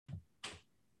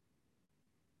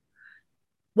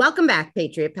Welcome back,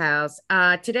 Patriot Pals.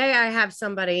 Today I have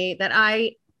somebody that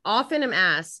I often am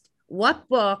asked, what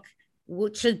book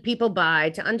should people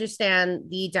buy to understand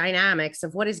the dynamics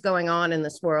of what is going on in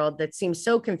this world that seems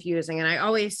so confusing? And I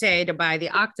always say to buy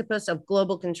The Octopus of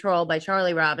Global Control by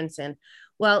Charlie Robinson.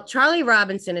 Well, Charlie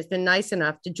Robinson has been nice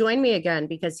enough to join me again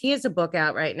because he has a book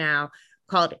out right now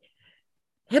called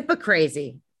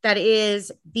Hippocrazy that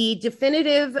is the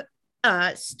definitive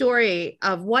story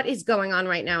of what is going on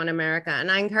right now in America. And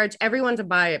I encourage everyone to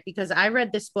buy it because I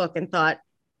read this book and thought,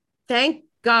 thank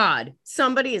God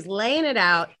somebody is laying it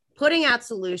out, putting out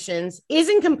solutions,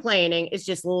 isn't complaining, is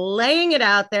just laying it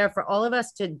out there for all of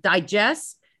us to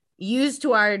digest, use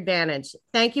to our advantage.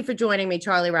 Thank you for joining me,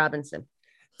 Charlie Robinson.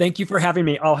 Thank you for having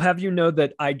me. I'll have you know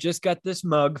that I just got this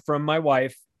mug from my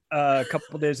wife a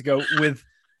couple of days ago with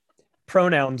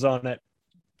pronouns on it.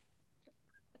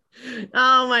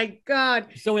 Oh my God.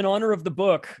 So in honor of the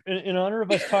book, in honor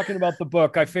of us talking about the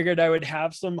book, I figured I would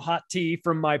have some hot tea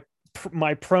from my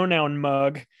pronoun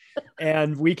mug,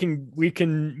 and we can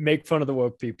make fun of the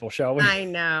woke people, shall we? I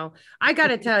know. I got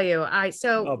to tell you,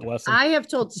 Oh, bless them. I have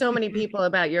told so many people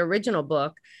about your original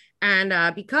book,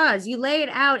 and because you lay it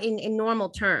out in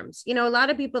normal terms. You know, a lot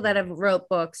of people that have wrote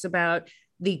books about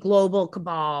the global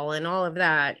cabal and all of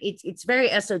that, it's very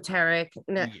esoteric.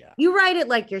 Yeah. You write it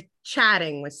like you're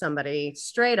chatting with somebody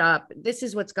straight up. This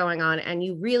is what's going on, and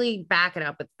you really back it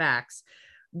up with facts.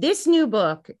 This new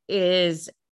book is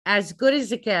as good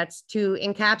as it gets to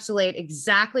encapsulate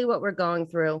exactly what we're going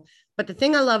through. But the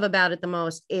thing I love about it the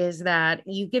most is that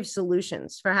you give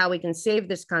solutions for how we can save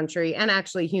this country and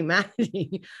actually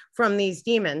humanity from these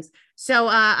demons. So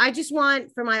I just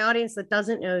want for my audience that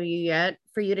doesn't know you yet,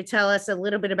 for you to tell us a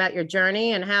little bit about your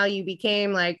journey and how you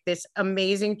became like this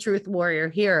amazing truth warrior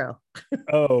hero.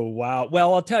 Oh, wow.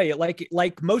 Well, I'll tell you,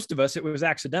 like most of us, it was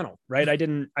accidental, right? I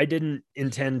didn't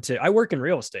intend to. I work in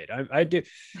real estate. I do.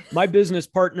 My business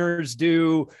partners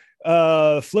do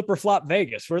Flip or Flop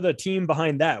Vegas. We're the team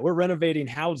behind that. We're renovating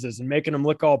houses and making them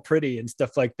look all pretty and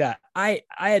stuff like that. I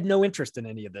had no interest in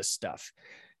any of this stuff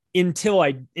until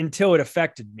it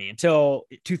affected me, until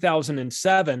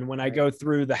 2007, when I go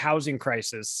through the housing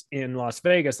crisis in Las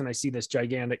Vegas and I see this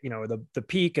gigantic, the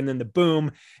peak and then the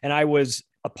boom, and I was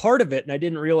a part of it and I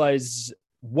didn't realize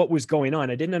what was going on.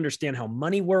 I didn't understand how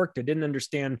money worked. I didn't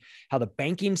understand how the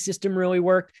banking system really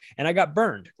worked. And I got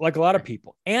burned like a lot of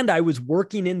people. And I was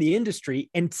working in the industry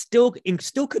and still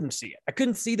couldn't see it. I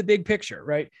couldn't see the big picture.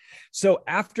 Right. So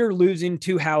after losing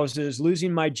two houses,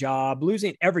 losing my job,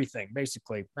 losing everything,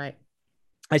 basically, Right.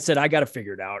 I said, I got to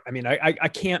figure it out. I mean, I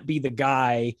can't be the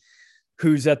guy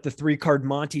who's at the 3-card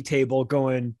Monte table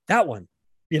going, that one,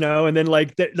 and then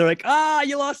like they're like,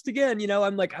 you lost again.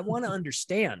 I'm like, I want to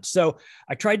understand. So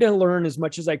I tried to learn as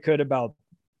much as I could about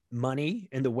money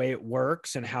and the way it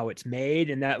works and how it's made.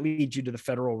 And that leads you to the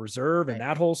Federal Reserve and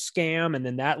that whole scam. And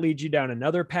then that leads you down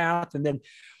another path. And then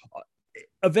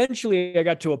eventually I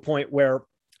got to a point where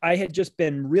I had just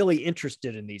been really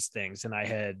interested in these things and I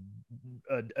had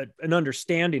an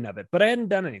understanding of it, but I hadn't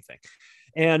done anything.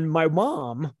 And my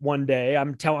mom, one day,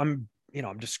 I'm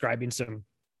describing some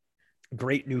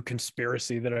great new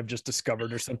conspiracy that I've just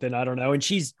discovered or something. I don't know. And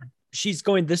she's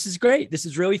going, this is great. This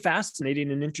is really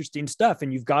fascinating and interesting stuff.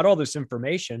 And you've got all this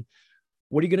information.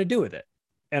 What are you going to do with it?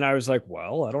 And I was like,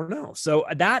 well, I don't know. So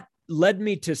that led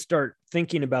me to start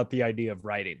thinking about the idea of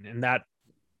writing, and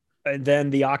then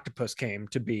The Octopus came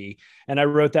to be. And I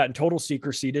wrote that in total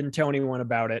secrecy, didn't tell anyone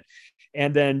about it.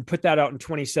 And then put that out in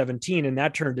 2017. And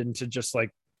that turned into just like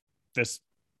this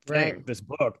thing, this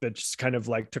book that just kind of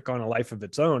like took on a life of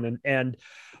its own. And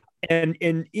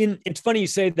it's funny you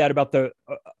say that about the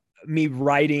me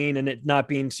writing and it not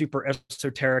being super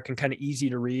esoteric and kind of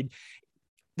easy to read.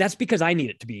 That's because I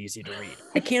need it to be easy to read.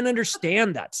 I can't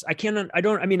understand that. I've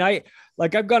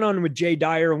gone on with Jay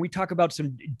Dyer and we talk about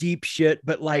some deep shit,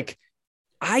 but like,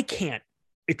 I can't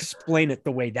explain it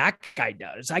the way that guy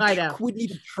does. I wouldn't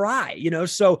even try,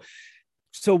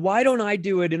 so why don't I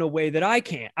do it in a way that I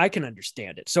can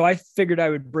understand it? So I figured I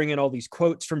would bring in all these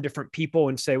quotes from different people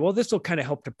and say, well, this will kind of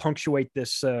help to punctuate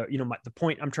this, the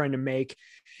point I'm trying to make.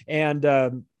 And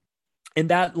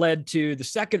that led to the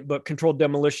second book, Controlled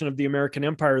Demolition of the American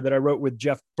Empire, that I wrote with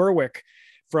Jeff Berwick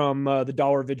from the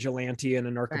Dollar Vigilante and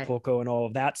Anarchapulco and all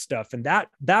of that stuff. And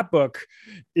that book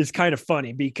is kind of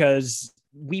funny because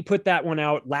we put that one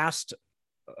out about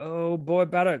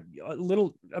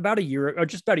a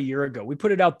year ago. We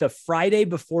put it out the Friday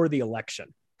before the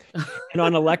election. And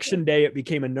on election day, it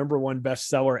became a #1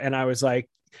 bestseller. And I was like,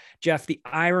 Jeff, the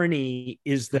irony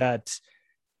is that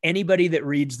anybody that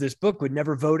reads this book would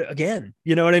never vote again.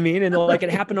 You know what I mean? And like,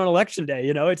 it happened on election day,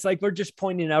 it's like, we're just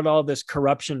pointing out all this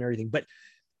corruption and everything, but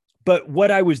But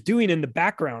what I was doing in the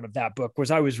background of that book was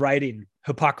I was writing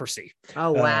Hypocrisy.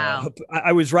 Oh, wow.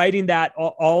 I was writing that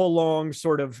all along,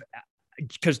 sort of,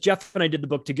 because Jeff and I did the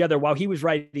book together. While he was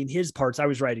writing his parts, I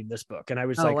was writing this book. And I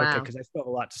was Oh, like, wow. okay, because I still have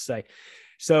a lot to say.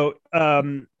 So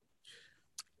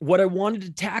what I wanted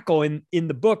to tackle in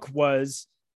the book was,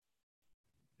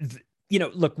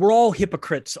 look, we're all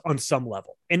hypocrites on some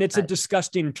level, and it's a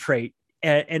disgusting trait.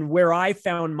 And where I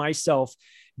found myself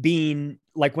being,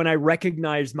 like, when I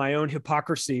recognized my own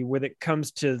hypocrisy when it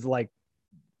comes to like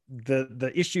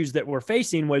the issues that we're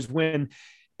facing, was when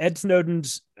Ed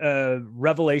Snowden's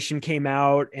revelation came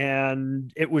out,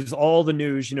 and it was all the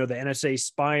news, the NSA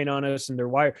spying on us, and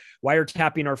they're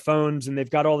wiretapping our phones, and they've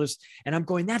got all this. And I'm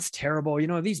going, that's terrible.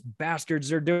 These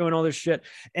bastards are doing all this shit.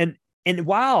 And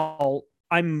while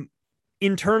I'm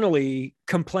internally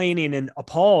complaining and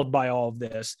appalled by all of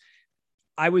this,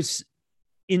 I was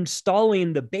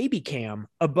installing the baby cam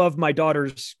above my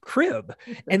daughter's crib.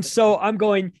 And so I'm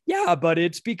going, yeah, but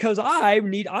it's because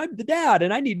I'm the dad,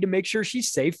 and I need to make sure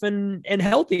she's safe and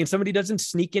healthy, and somebody doesn't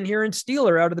sneak in here and steal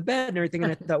her out of the bed and everything.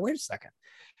 And I thought, wait a second,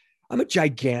 I'm a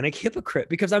gigantic hypocrite,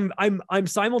 because I'm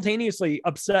simultaneously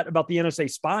upset about the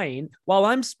NSA spying while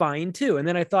I'm spying too. And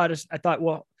then I thought,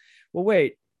 well,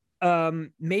 wait,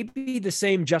 maybe the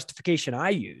same justification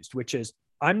I used, which is,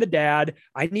 I'm the dad.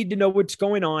 I need to know what's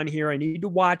going on here. I need to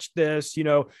watch this.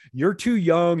 You're too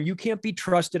young. You can't be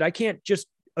trusted. I can't just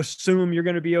assume you're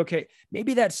going to be okay.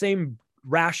 Maybe that same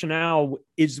rationale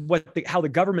is how the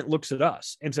government looks at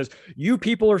us and says, you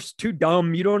people are too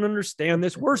dumb. You don't understand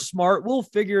this. We're smart. We'll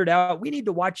figure it out. We need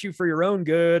to watch you for your own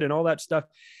good and all that stuff.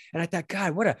 And I thought,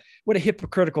 God, what a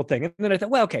hypocritical thing. And then I thought,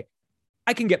 well, okay,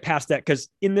 I can get past that, because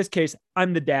in this case,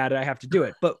 I'm the dad and I have to do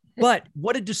it. But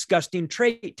what a disgusting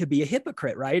trait to be a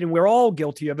hypocrite, right? And we're all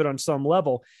guilty of it on some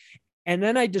level. And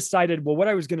then I decided, well, what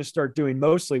I was going to start doing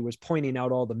mostly was pointing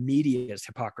out all the media's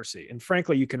hypocrisy. And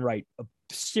frankly, you can write a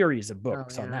series of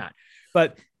books on that.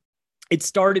 But it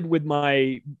started with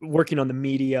my working on the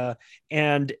media,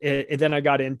 and then I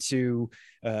got into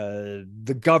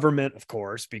the government, of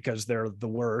course, because they're the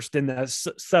worst. And the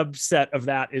subset of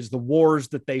that is the wars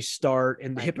that they start,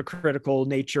 and the hypocritical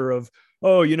nature of,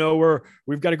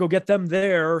 we've got to go get them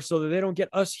there so that they don't get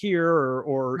us here,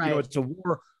 or it's a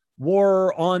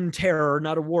war on terror,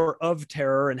 not a war of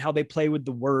terror, and how they play with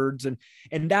the words.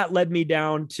 And that led me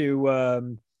down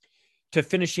to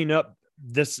finishing up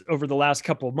this over the last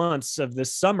couple of months of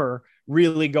this summer,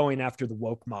 really going after the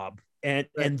woke mob and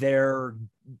their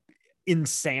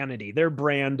insanity, their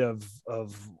brand of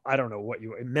I don't know what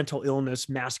mental illness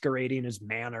masquerading as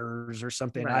manners or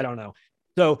something. I don't know.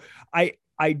 So I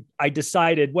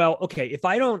decided, well, okay, if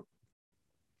I don't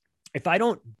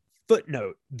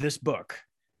footnote this book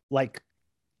like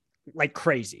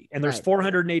crazy, and there's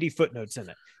 480 footnotes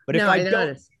in it, but if I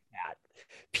don't,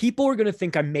 people are going to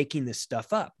think I'm making this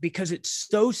stuff up, because it's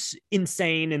so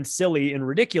insane and silly and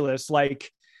ridiculous. Like,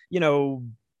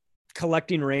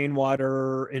 collecting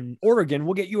rainwater in Oregon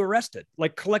will get you arrested.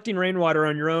 Like, collecting rainwater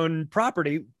on your own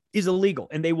property is illegal,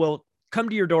 and they will come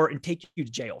to your door and take you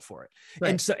to jail for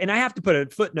it. And I have to put a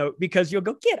footnote, because you'll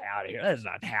go, get out of here, that's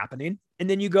not happening. And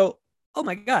then you go, oh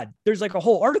my God, there's like a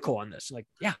whole article on this. Like,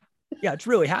 yeah, it's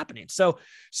really happening. So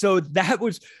that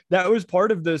was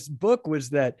part of this book, was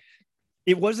that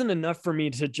it wasn't enough for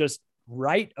me to just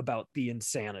write about the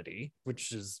insanity,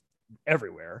 which is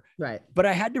everywhere. Right. But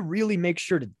I had to really make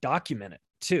sure to document it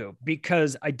too,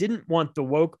 because I didn't want the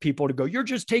woke people to go, you're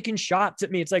just taking shots at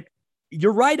me. It's like,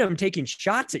 you're right, I'm taking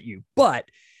shots at you, but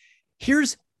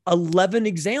here's 11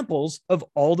 examples of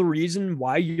all the reason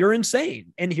why you're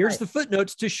insane. And here's the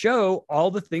footnotes to show all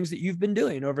the things that you've been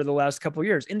doing over the last couple of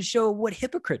years, and to show what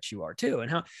hypocrites you are too. And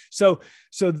how, so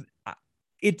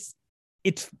it's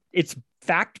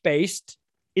fact-based,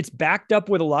 it's backed up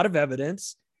with a lot of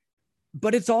evidence,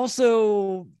 but it's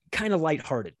also kind of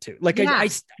lighthearted too. Like, I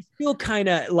feel kind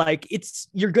of like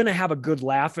you're going to have a good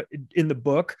laugh in the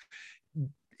book,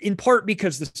 in part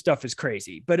because the stuff is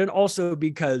crazy, but also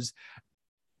because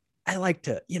I like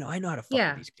to, I know how to fuck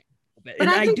with these people. But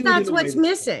I think that's what's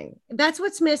missing. That's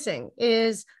what's missing,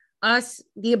 is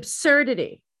the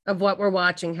absurdity of what we're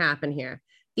watching happen here.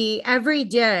 Every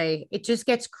day, it just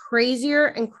gets crazier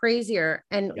and crazier.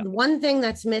 And one thing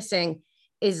that's missing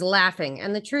is laughing.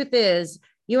 And the truth is,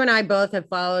 you and I both have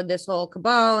followed this whole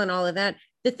cabal and all of that.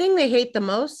 The thing they hate the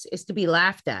most is to be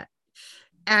laughed at.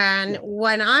 And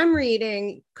when I'm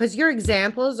reading, because your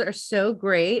examples are so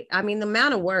great, I mean, the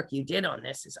amount of work you did on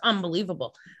this is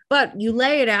unbelievable, but you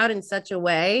lay it out in such a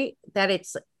way that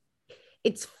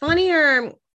it's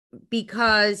funnier,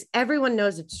 because everyone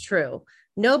knows it's true.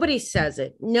 Nobody says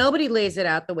it. Nobody lays it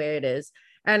out the way it is.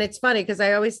 And it's funny because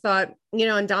I always thought,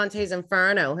 in Dante's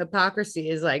Inferno, hypocrisy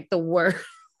is like the worst,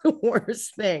 the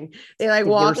worst thing. They like The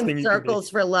walk worst in thing you can be. circles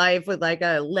for life with like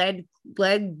a lead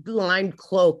lined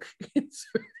cloak. It's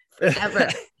forever.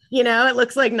 It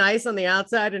looks like nice on the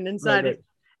outside and inside. Right.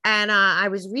 And I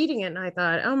was reading it and I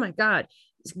thought, oh my God,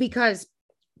 it's because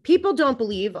people don't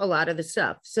believe a lot of the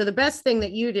stuff. So the best thing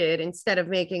that you did, instead of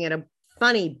making it a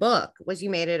funny book, was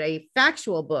you made it a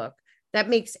factual book that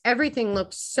makes everything look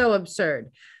so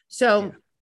absurd. So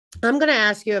I'm going to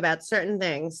ask you about certain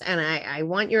things, and I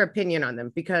want your opinion on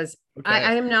them, because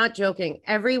I am not joking.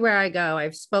 Everywhere I go,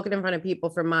 I've spoken in front of people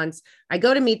for months. I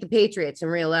go to meet the patriots in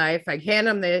real life. I hand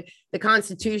them the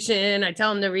Constitution. I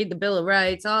tell them to read the Bill of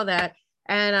Rights, all that.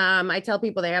 And I tell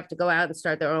people they have to go out and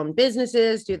start their own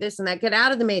businesses, do this and that. Get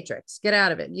out of the matrix. Get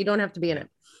out of it. You don't have to be in it.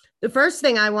 The first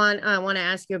thing I want to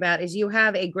ask you about is you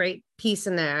have a great piece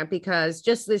in there, because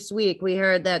just this week we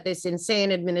heard that this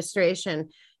insane administration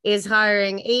is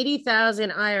hiring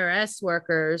 80,000 IRS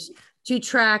workers to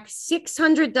track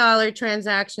 $600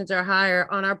 transactions or higher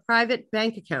on our private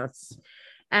bank accounts.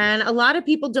 And a lot of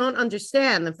people don't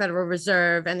understand the Federal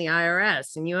Reserve and the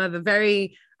IRS. And you have a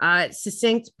very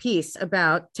succinct piece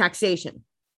about taxation.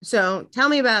 So tell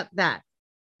me about that.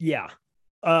 Yeah.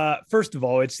 First of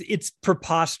all, it's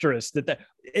preposterous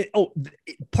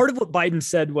part of what Biden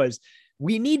said was,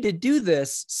 we need to do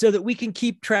this so that we can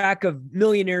keep track of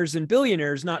millionaires and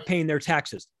billionaires not paying their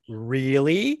taxes.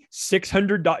 Really?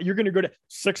 $600? You're going to go to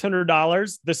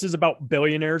 $600? This is about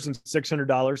billionaires and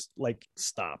 $600? Like,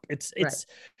 stop.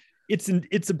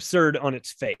 It's absurd on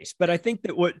its face. But I think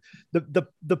that what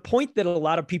the point that a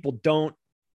lot of people don't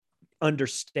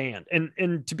understand,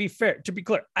 and to be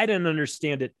clear, I didn't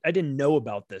understand it. I didn't know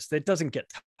about this. That doesn't get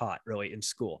taught really in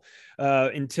school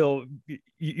until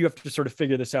you have to sort of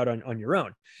figure this out on your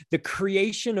own. The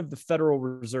creation of the Federal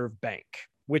Reserve Bank,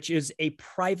 which is a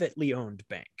privately owned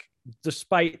bank,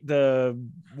 despite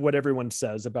what everyone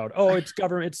says about, it's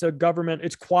government, it's a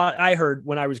government, I heard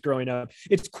when I was growing up,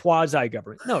 it's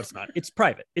quasi-government. No, it's not. It's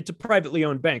private. It's a privately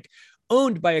owned bank,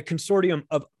 owned by a consortium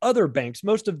of other banks.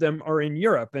 Most of them are in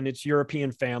Europe, and it's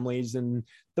European families and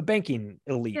the banking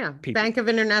elite. Yeah, people. Bank of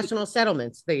International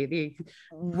Settlements, the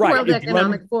World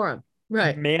Economic Forum.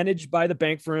 Right. Managed by the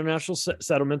Bank for International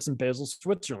Settlements in Basel,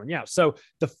 Switzerland. Yeah. So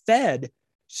the Fed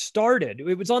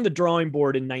it was on the drawing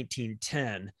board in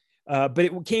 1910, but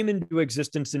it came into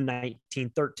existence in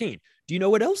 1913. Do you know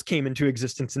what else came into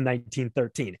existence in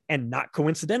 1913? And not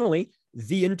coincidentally,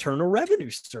 the Internal Revenue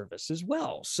Service as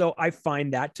well. So I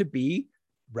find that to be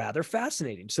rather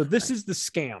fascinating. So this is the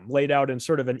scam laid out in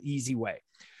sort of an easy way.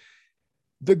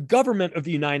 The government of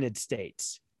the United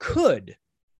States could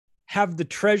have the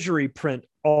Treasury print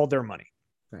all their money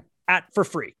for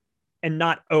free and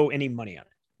not owe any money on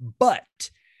it. But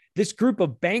this group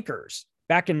of bankers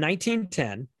back in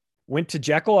 1910 went to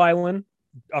Jekyll Island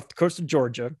off the coast of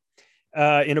Georgia.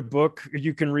 In a book,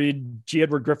 you can read G.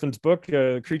 Edward Griffin's book,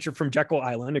 Creature from Jekyll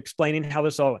Island, explaining how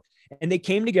this all went. And they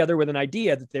came together with an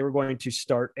idea that they were going to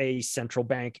start a central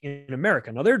bank in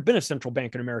America. Now, there had been a central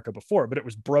bank in America before, but it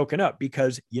was broken up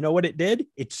because you know what it did?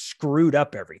 It screwed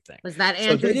up everything. Was that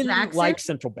Andrew Jackson? They didn't like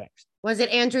central banks. Was it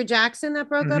Andrew Jackson that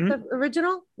broke up the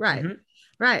original? Right. Mm-hmm.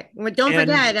 Right. Well, don't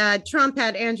forget, Trump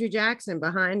had Andrew Jackson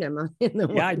behind him.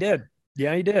 I did.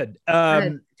 Yeah, he did.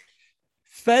 The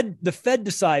Fed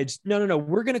decides, no,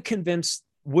 we're going to convince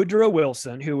Woodrow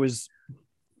Wilson, who was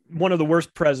one of the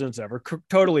worst presidents ever,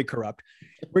 totally corrupt.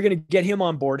 We're going to get him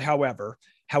on board. However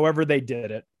they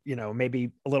did it,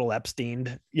 maybe a little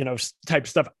Epstein, type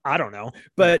stuff. I don't know.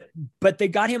 But they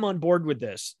got him on board with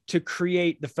this to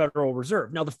create the Federal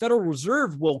Reserve. Now the Federal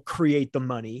Reserve will create the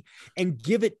money and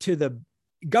give it to the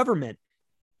government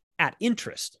at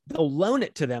interest. They'll loan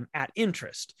it to them at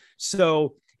interest.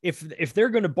 So if they're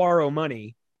going to borrow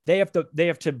money, they have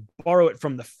to borrow it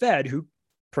from the Fed, who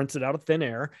prints it out of thin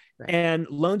air and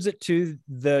loans it to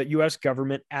the U.S.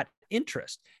 government at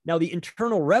interest. Now, the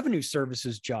Internal Revenue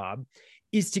Service's job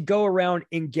is to go around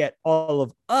and get all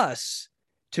of us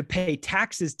to pay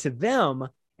taxes to them.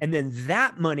 And then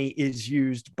that money is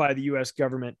used by the U.S.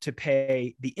 government to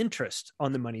pay the interest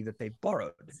on the money that they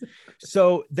borrowed.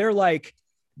 So they're like,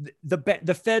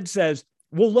 the Fed says,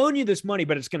 we'll loan you this money,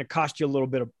 but it's going to cost you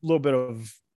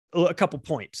a couple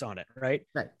points on it, right?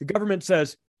 The government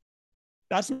says,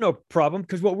 that's no problem,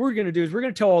 because what we're going to do is we're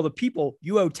going to tell all the people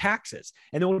you owe taxes,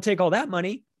 and then we'll take all that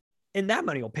money, and that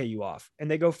money will pay you off. And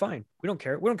they go, fine, we don't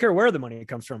care. We don't care where the money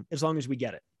comes from, as long as we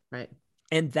get it. Right.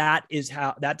 And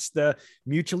that's the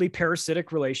mutually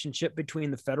parasitic relationship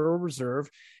between the Federal Reserve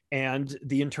and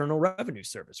the Internal Revenue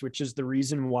Service, which is the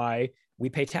reason why we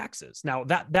pay taxes. Now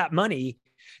that money,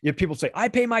 people say, I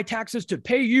pay my taxes to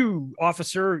pay you,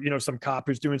 officer, some cop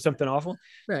who's doing something awful.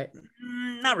 Right.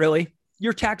 Not really.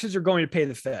 Your taxes are going to pay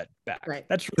the Fed back. Right.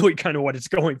 That's really kind of what it's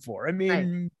going for. I mean,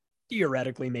 right.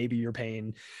 Theoretically, maybe you're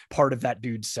paying part of that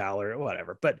dude's salary or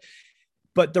whatever,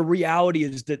 but the reality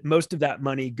is that most of that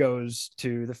money goes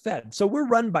to the Fed. So we're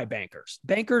run by bankers.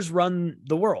 Bankers run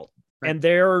the world. Right. And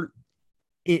they're,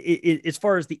 as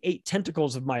far as the 8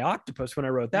 tentacles of my octopus, when I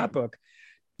wrote that book,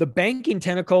 the banking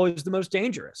tentacle is the most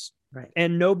dangerous. Right.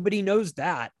 And nobody knows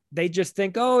that. They just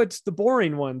think, oh, it's the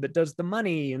boring one that does the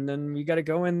money. And then we got to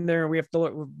go in there and we have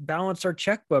to balance our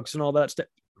checkbooks and all that stuff.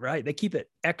 Right. They keep it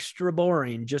extra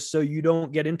boring just so you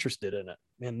don't get interested in it.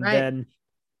 And then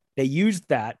they use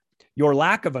that, your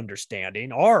lack of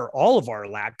understanding, or all of our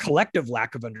collective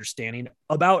lack of understanding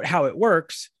about how it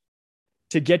works,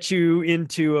 to get you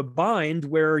into a bind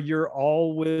where you're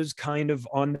always kind of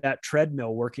on that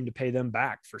treadmill working to pay them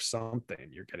back for something.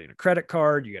 You're getting a credit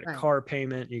card, you get a car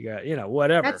payment, you got,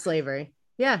 whatever. That's slavery.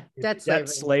 Yeah, that's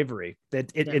slavery.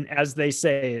 And as they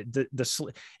say,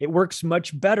 it works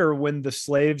much better when the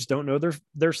slaves don't know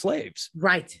they're slaves.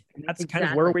 Right. And that's kind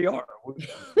of where we are.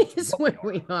 This is where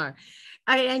we are.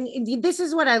 And this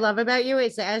is what I love about you,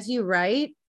 is as you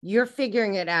write, you're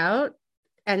figuring it out.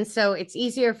 And so it's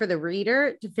easier for the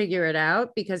reader to figure it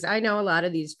out, because I know a lot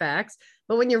of these facts,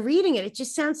 but when you're reading it, it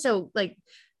just sounds so like,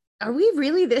 are we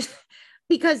really this?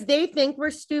 Because they think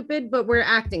we're stupid, but we're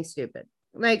acting stupid.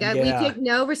 Like we take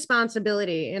no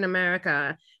responsibility in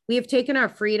America. We have taken our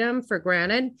freedom for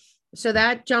granted. So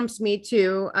that jumps me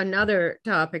to another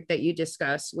topic that you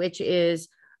discuss, which is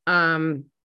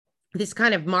this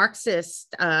kind of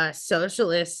Marxist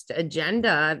socialist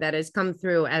agenda that has come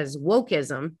through as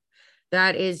wokeism,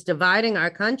 that is dividing our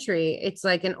country. It's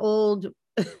like an old,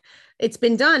 it's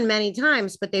been done many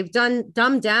times, but they've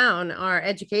dumbed down our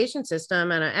education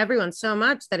system and everyone so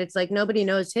much that it's like nobody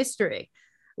knows history.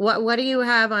 What do you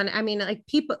have on? I mean, like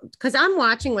people, because I'm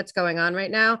watching what's going on right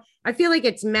now. I feel like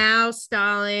it's Mao,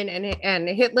 Stalin, and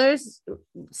Hitler's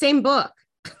same book.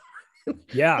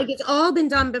 Yeah, like it's all been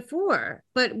done before,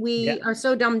 but we are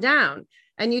so dumbed down.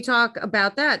 And you talk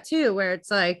about that too, where it's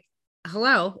like,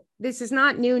 hello, this is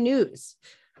not new news.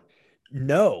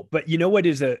 No, but you know what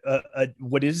is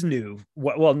what is new?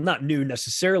 Well, not new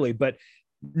necessarily, but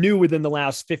new within the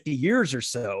last 50 years or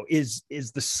so is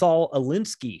the Saul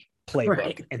Alinsky playbook.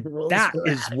 Right. And that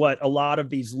is what a lot of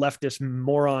these leftist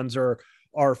morons are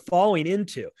falling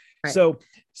into. Right. So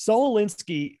Saul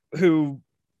Alinsky, who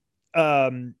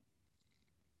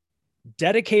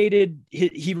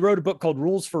he wrote a book called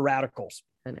Rules for Radicals.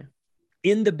 I know.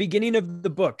 In the beginning of the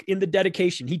book, in the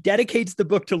dedication, he dedicates the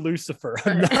book to Lucifer.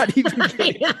 I'm not even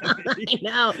kidding. I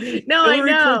know.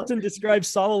 Hillary Clinton describes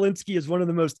Saul Alinsky as one of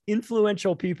the most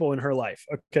influential people in her life.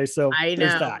 Okay, so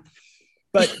there's that.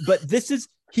 But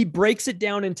he breaks it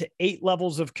down into 8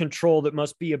 levels of control that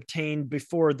must be obtained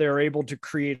before they're able to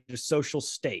create a social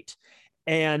state.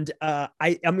 And I'm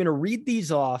going to read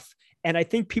these off. And I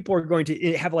think people are going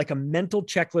to have like a mental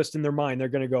checklist in their mind. They're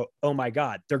going to go, oh my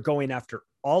God, they're going after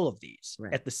all of these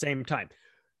at the same time.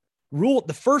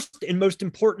 The first and most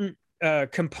important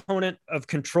component of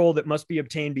control that must be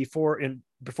obtained before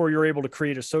you're able to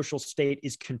create a social state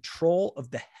is control of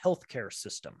the healthcare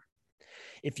system.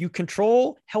 If you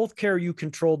control healthcare, you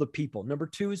control the people. Number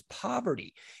 2 is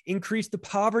poverty. Increase the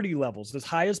poverty levels as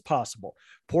high as possible.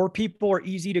 Poor people are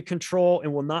easy to control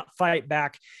and will not fight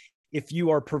back if you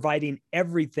are providing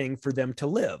everything for them to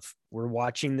live. We're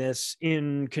watching this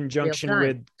in conjunction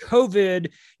with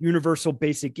COVID, universal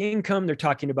basic income. They're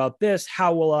talking about this.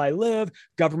 How will I live?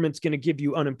 Government's going to give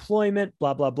you unemployment,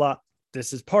 blah, blah, blah.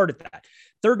 This is part of that.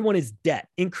 Third one is debt.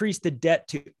 Increase the debt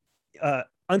to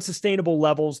unsustainable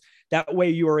levels. That way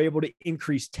you are able to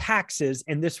increase taxes,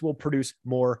 and this will produce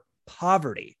more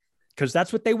poverty, because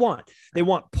that's what they want. They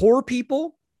want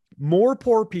more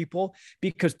poor people,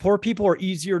 because poor people are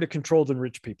easier to control than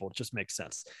rich people. It just makes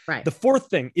sense. Right. The fourth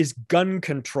thing is gun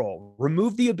control.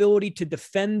 Remove the ability to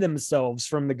defend themselves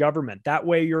from the government. That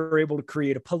way you're able to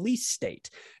create a police state.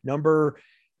 Number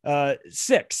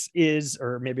 6 is,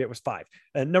 or maybe it was 5.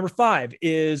 Number 5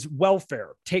 is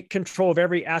welfare. Take control of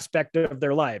every aspect of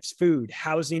their lives: food,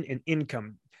 housing, and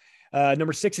income.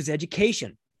 Number 6 is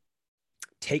education.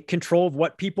 Take control of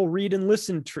what people read and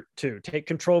listen to. Take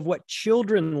control of what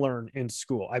children learn in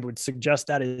school. I would suggest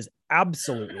that is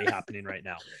absolutely happening right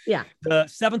now. Yeah. The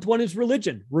 7th one is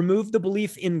religion. Remove the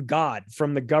belief in God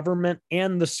from the government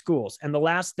and the schools. And the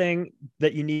last thing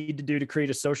that you need to do to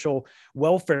create a social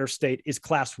welfare state is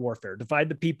class warfare. Divide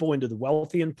the people into the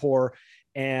wealthy and poor,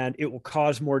 and it will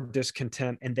cause more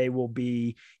discontent, and they will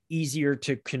be easier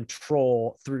to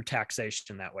control through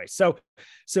taxation that way. So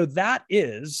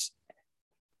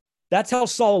that's how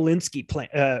Saul Alinsky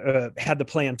had the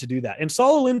plan to do that. And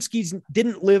Saul Alinsky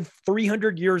didn't live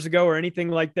 300 years ago or anything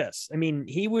like this. I mean,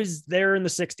 he was there in the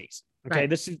 60s. Okay. Right.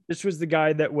 This was the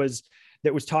guy that was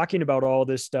talking about all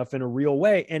this stuff in a real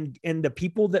way. And the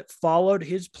people that followed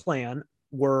his plan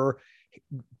were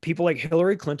people like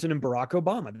Hillary Clinton and Barack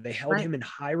Obama. They held him in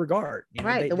high regard.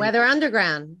 The Weather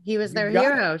Underground. He was their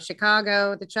hero.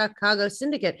 Chicago, the Chicago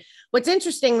Syndicate. What's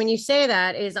interesting when you say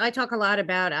that is I talk a lot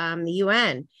about the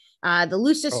UN. The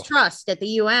Lucis Trust at the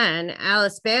UN,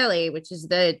 Alice Bailey, which is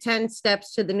the 10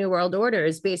 steps to the New World Order,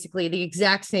 is basically the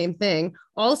exact same thing,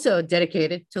 also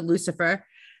dedicated to Lucifer.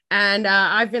 And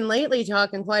I've been lately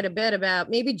talking quite a bit about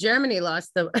maybe Germany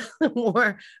lost the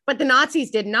war, but the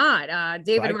Nazis did not.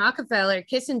 David Rockefeller,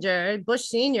 Kissinger, Bush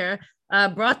Sr.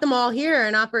 Brought them all here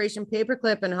in Operation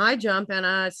Paperclip and High Jump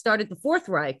and started the Fourth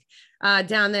Reich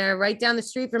down there, right down the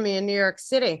street from me in New York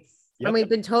City. Yep. And we've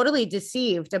been totally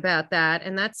deceived about that.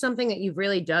 And that's something that you've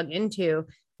really dug into,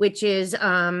 which is,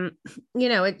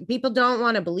 people don't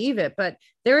want to believe it, but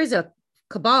there is a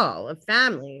cabal of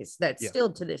families that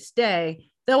still to this day,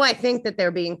 though I think that they're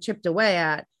being chipped away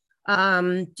at,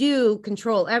 do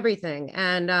control everything.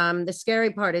 And the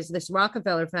scary part is this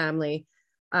Rockefeller family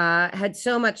had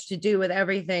so much to do with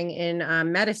everything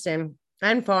in medicine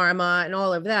and pharma and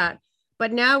all of that.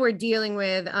 But now we're dealing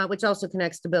with, which also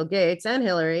connects to Bill Gates and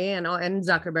Hillary and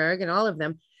Zuckerberg and all of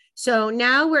them. So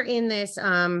now we're in this,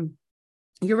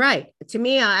 you're right. To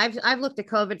me, I've looked at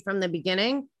COVID from the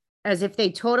beginning as if they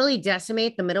totally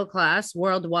decimate the middle class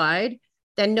worldwide,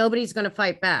 then nobody's going to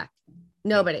fight back.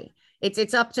 Nobody.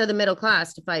 It's up to the middle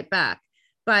class to fight back.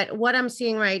 But what I'm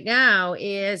seeing right now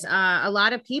is a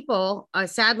lot of people,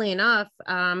 sadly enough,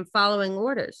 following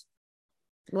orders.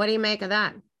 What do you make of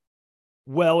that?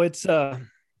 Well, it's a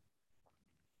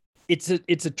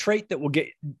trait that will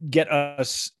get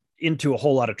us into a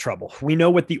whole lot of trouble. We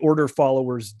know what the order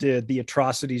followers did, the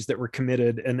atrocities that were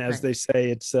committed. And as they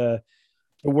say, it's the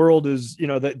world is,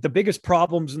 the biggest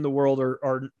problems in the world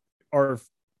are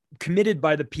committed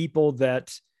by the people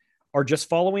that are just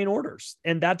following orders.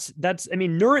 And that's, I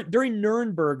mean, during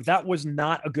Nuremberg, that was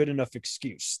not a good enough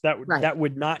excuse. That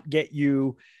would not get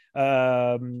you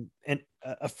a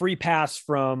free pass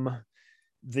from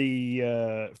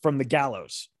the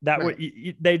gallows.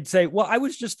 They'd say, well, I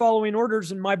was just following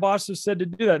orders and my bosses said to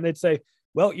do that. And they'd say,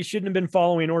 well, you shouldn't have been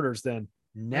following orders then.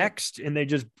 Next. And they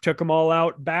just took them all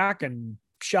out back and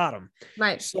shot them.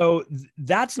 Right. So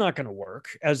that's not going to work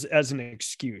as an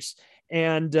excuse.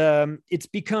 And it's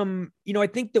become, I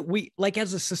think that we, like,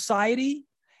 as a society,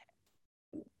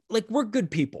 like, we're good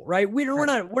people, right? We're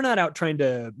not out trying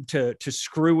to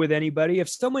screw with anybody. If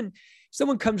someone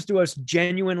comes to us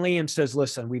genuinely and says,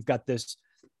 listen, we've got this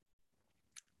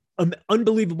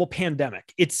unbelievable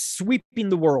pandemic. It's sweeping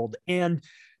the world. And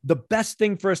the best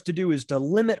thing for us to do is to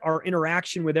limit our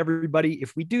interaction with everybody.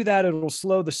 If we do that, it'll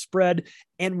slow the spread.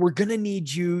 And we're going to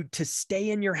need you to stay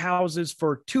in your houses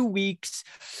for 2 weeks.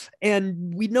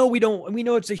 And we know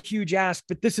it's a huge ask,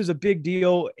 but this is a big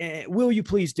deal. Will you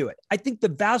please do it? I think the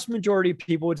vast majority of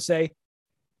people would say,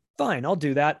 fine, I'll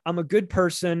do that. I'm a good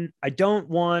person. I don't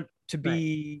want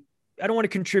to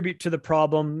contribute to the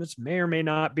problem. This may or may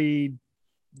not be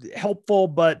helpful,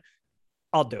 but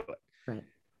I'll do it. Right.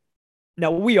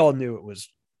 Now, we all knew it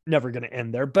was never going to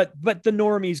end there, but the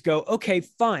normies go, okay,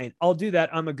 fine, I'll do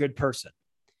that. I'm a good person.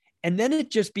 And then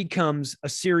it just becomes a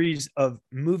series of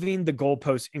moving the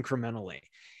goalposts incrementally.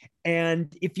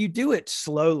 And if you do it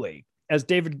slowly, as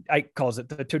David Icke calls it,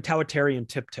 the totalitarian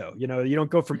tiptoe, you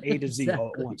don't go from A to Z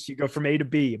all at once. You go from A to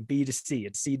B and B to C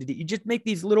and C to D. You just make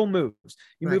these little moves.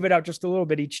 You move it out just a little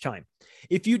bit each time.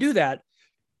 If you do that,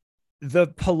 the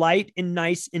polite and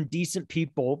nice and decent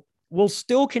people will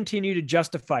still continue to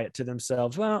justify it to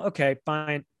themselves. Well, okay,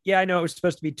 fine. Yeah, I know it was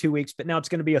supposed to be 2 weeks, but now it's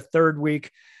going to be a third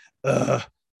week.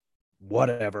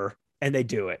 Whatever. And they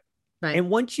do it. Right. And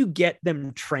once you get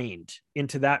them trained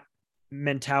into that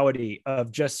mentality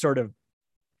of just sort of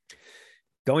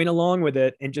going along with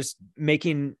it and just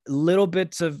making little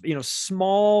bits of,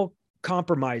 small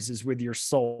compromises with your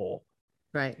soul,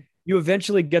 right? You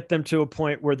eventually get them to a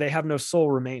point where they have no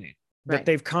soul remaining. That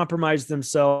they've compromised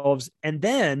themselves. And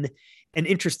then an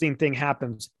interesting thing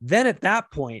happens. Then at that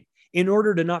point, in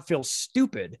order to not feel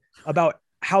stupid about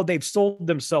how they've sold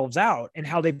themselves out and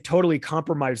how they've totally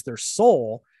compromised their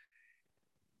soul,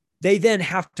 they then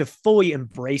have to fully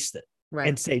embrace it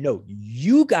and say, no,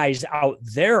 you guys out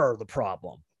there are the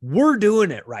problem. We're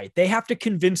doing it right. They have to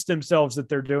convince themselves that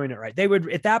they're doing it right. They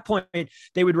would, at that point,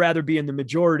 they would rather be in the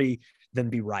majority than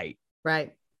be right.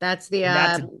 Right. That's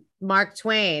the Mark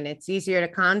Twain. It's easier to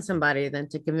con somebody than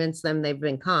to convince them they've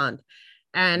been conned.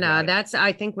 And Right. that's,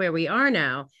 I think, where we are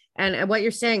now. And what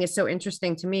you're saying is so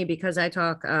interesting to me because I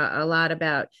talk a lot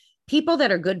about people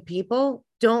that are good people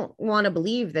don't want to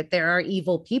believe that there are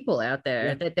evil people out there,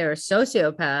 Yeah. that there are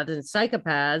sociopaths and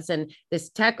psychopaths and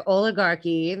this tech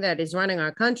oligarchy that is running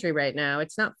our country right now.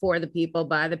 It's not for the people,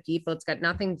 by the people. It's got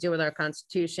nothing to do with our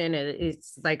Constitution.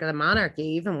 It's like a monarchy,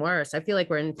 even worse. I feel like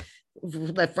we're in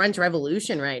the French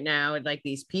Revolution right now. Like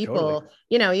these people, Totally.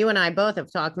 you know, you and I both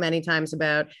have talked many times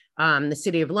about the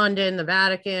city of London, the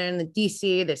Vatican, the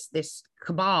DC, this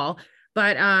cabal.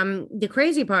 But the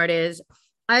crazy part is,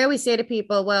 I always say to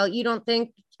people, well, you don't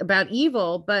think about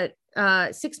evil, but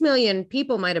 6 million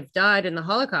people might have died in the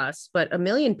Holocaust, but 1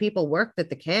 million people worked at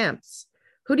the camps.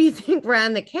 Who do you think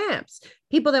ran the camps?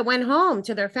 People that went home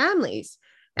to their families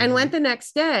and went the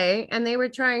next day, and they were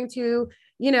trying to,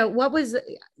 you know,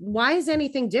 why is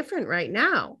anything different right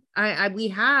now? We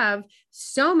have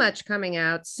so much coming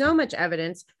out, so much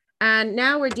evidence, and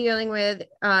now we're dealing with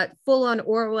full-on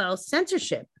Orwell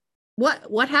censorship.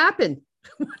 What happened?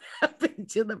 What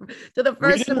happened to the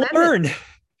First Amendment?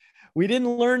 We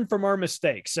didn't learn from our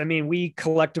mistakes. I mean, we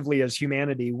collectively as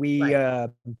humanity,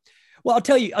 well, I'll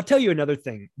tell you another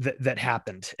thing that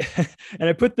happened. And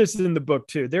I put this in the book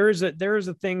too. There is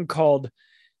a thing called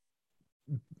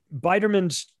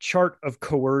Biderman's chart of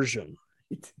coercion.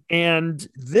 And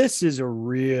this is a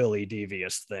really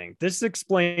devious thing. This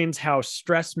explains how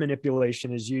stress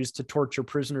manipulation is used to torture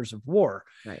prisoners of war,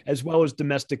 as well as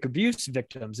domestic abuse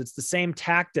victims. It's the same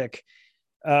tactic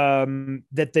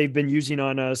that they've been using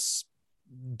on us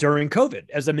during COVID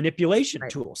as a manipulation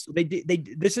tool. So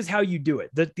this is how you do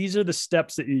it. These are the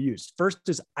steps that you use. First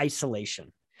is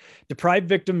isolation. Deprive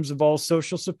victims of all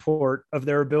social support, of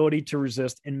their ability to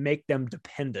resist, and make them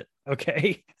dependent.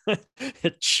 Okay.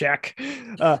 Check.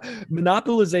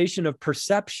 Monopolization of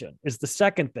perception is the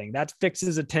second thing. That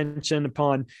fixes attention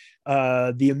upon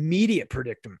the immediate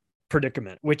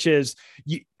predicament, which is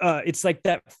it's like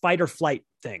that fight or flight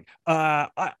thing.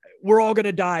 We're all going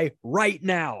to die right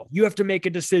now. You have to make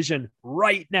a decision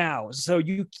right now. So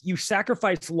you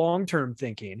sacrifice long-term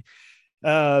thinking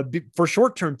for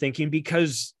short-term thinking,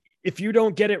 because if you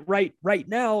don't get it right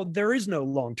now, there is no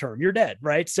long-term. You're dead,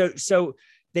 right? So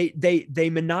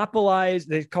they monopolize.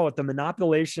 They call it the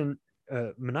monopolization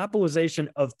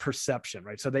of perception,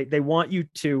 right? So they want you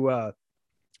to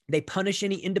they punish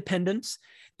any independence,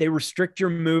 they restrict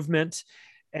your movement,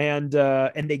 and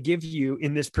they give you,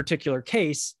 in this particular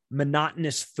case,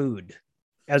 monotonous food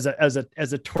as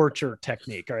a torture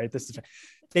technique. All right,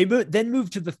 they then move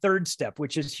to the third step,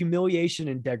 which is humiliation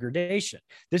and degradation.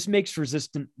 This makes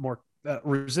resistance more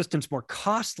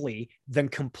costly than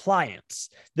compliance.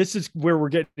 This is where we're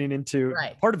getting into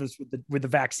part of this with the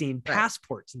vaccine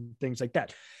passports and things like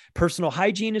that. Personal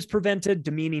hygiene is prevented,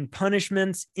 demeaning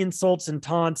punishments, insults and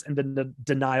taunts, and the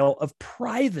denial of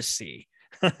privacy.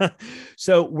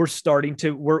 So we're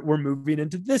moving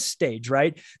into this stage,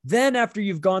 right? Then after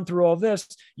you've gone through all this,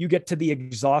 you get to the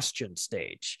exhaustion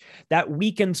stage. That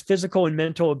weakens physical and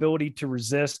mental ability to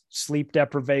resist, sleep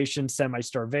deprivation,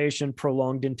 semi-starvation,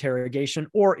 prolonged interrogation,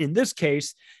 or in this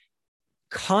case,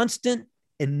 constant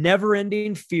and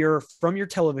never-ending fear from your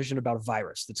television about a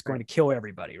virus that's going to kill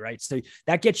everybody, right? So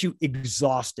that gets you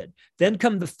exhausted. Then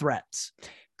come the threats,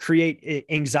 create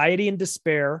anxiety and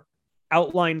despair,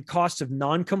 outline costs of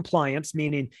non-compliance,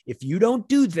 meaning if you don't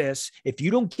do this, if you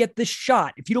don't get this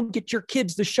shot, if you don't get your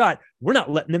kids the shot, we're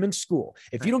not letting them in school.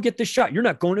 If you don't get the shot, you're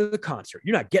not going to the concert.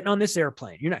 You're not getting on this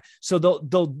airplane. You're not. So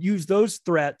they'll use those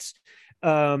threats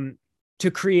to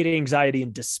create anxiety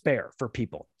and despair for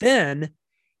people. Then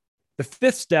the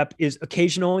fifth step is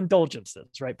occasional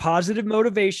indulgences, right? Positive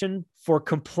motivation for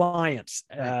compliance.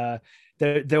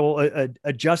 They'll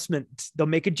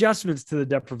make adjustments to the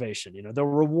deprivation. You know, they'll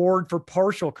reward for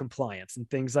partial compliance and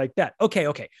things like that.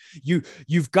 Okay.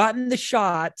 You've gotten the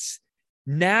shots.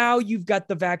 Now you've got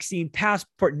the vaccine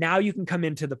passport. Now you can come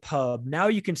into the pub. Now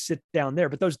you can sit down there.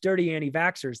 But those dirty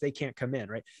anti-vaxxers, they can't come in,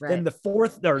 right? Then the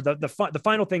fourth, or the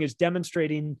final thing is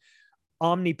demonstrating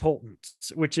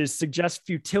omnipotence, which is suggest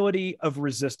futility of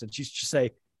resistance. You should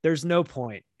say, there's no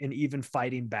point in even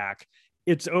fighting back.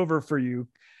 It's over for you.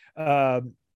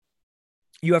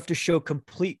 You have to show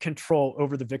complete control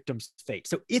over the victim's fate.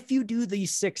 So if you do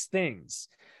these 6 things,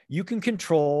 you can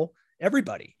control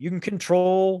everybody. You can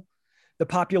control the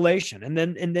population.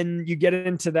 And then you get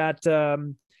into that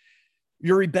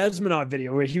Yuri Bezmenov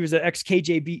video where he was an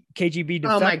ex-KGB defector.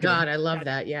 Oh my God, I love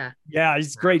that. Yeah. Yeah,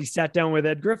 he's great. He sat down with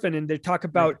Ed Griffin and they talk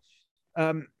about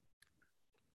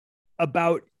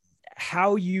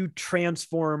how you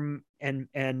transform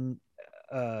and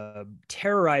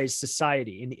terrorize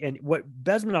society. And what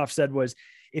Bezmenov said was,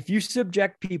 if you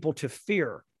subject people to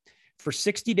fear for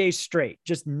 60 days straight,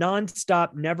 just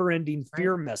nonstop, never-ending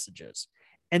fear messages,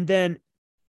 and then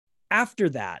after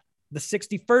that, the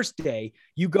 61st day,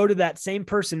 you go to that same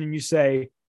person and you say,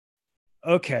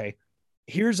 okay,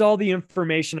 here's all the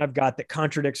information I've got that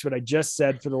contradicts what I just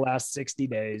said for the last 60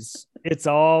 days. It's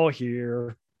all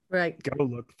here. Right. Go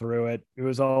look through it. It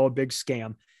was all a big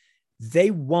scam.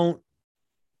 They won't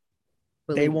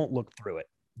look through it.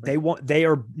 They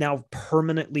are now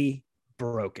permanently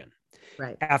broken.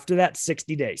 Right. After that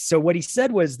 60 days. So what he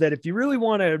said was that if you really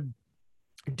want to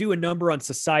do a number on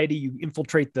society, you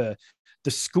infiltrate the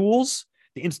schools,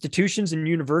 the institutions and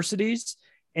universities,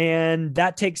 and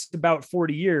that takes about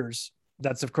 40 years.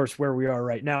 That's of course where we are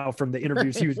right now from the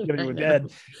interviews he was giving with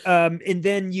Ed. And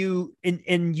then you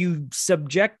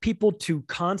subject people to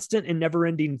constant and never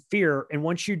ending fear. And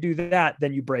once you do that,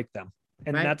 then you break them.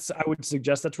 And I would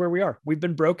suggest that's where we are. We've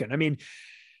been broken. I mean,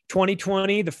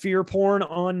 2020, the fear porn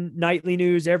on nightly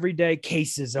news every day,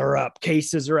 cases are up.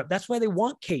 That's why they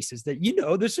want cases that,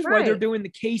 this is why they're doing the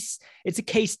case. It's a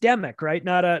case-demic, right?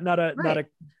 Not a,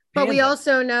 but we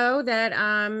also know that,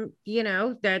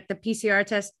 that the PCR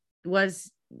test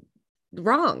was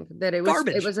wrong, that it was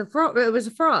garbage. It was a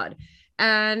fraud.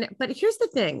 But here's the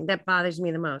thing that bothers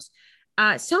me the most.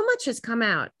 So much has come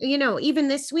out, even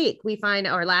this week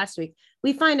last week,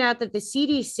 we find out that the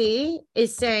CDC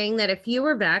is saying that if you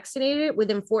were vaccinated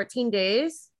within 14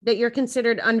 days, that you're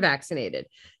considered unvaccinated.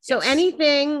 So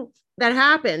anything that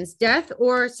happens, death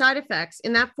or side effects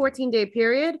in that 14-day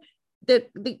period, but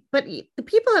the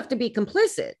people have to be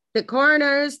complicit. The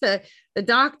coroners, the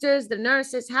doctors, the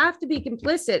nurses have to be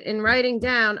complicit in writing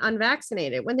down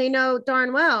unvaccinated when they know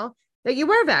darn well that you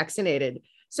were vaccinated.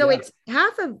 So it's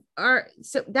half of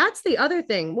so that's the other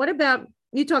thing. What about,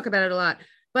 you talk about it a lot,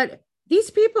 but these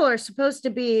people are supposed to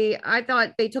be, I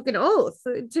thought they took an oath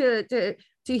to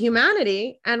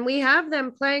humanity, and we have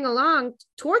them playing along,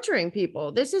 torturing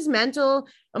people. This is mental,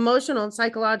 emotional, and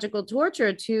psychological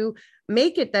torture to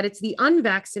make it that it's the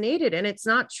unvaccinated, and it's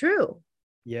not true.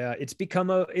 Yeah, it's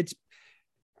become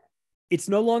it's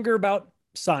no longer about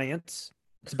science.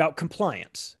 It's about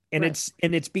compliance, and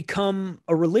it's become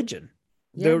a religion.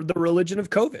 The religion of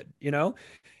COVID,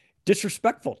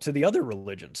 disrespectful to the other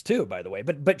religions too, by the way,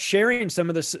 but sharing some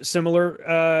of the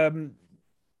similar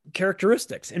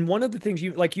characteristics. And one of the things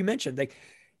you mentioned,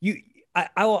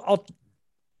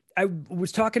 I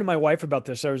was talking to my wife about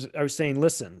this. I was saying,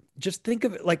 listen, just think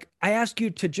of it. Like, I ask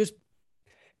you to just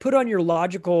put on your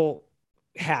logical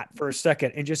hat for a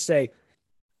second and just say,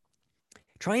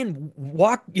 try and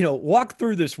walk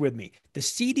through this with me. The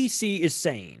CDC is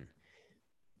saying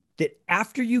that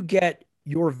after you get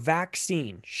your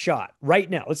vaccine shot right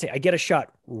now, let's say I get a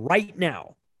shot right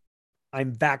now,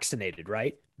 I'm vaccinated,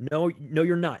 right? No,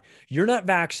 you're not. You're not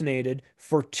vaccinated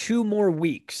for 2 more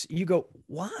weeks. You go,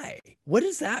 why? What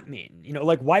does that mean?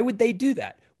 Why would they do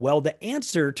that? Well, the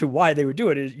answer to why they would do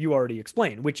it is you already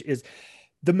explained, which is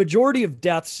the majority of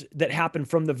deaths that happen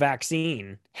from the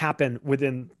vaccine happen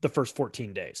within the first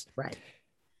 14 days. Right.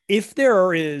 If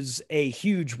there is a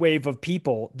huge wave of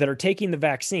people that are taking the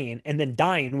vaccine and then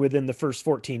dying within the first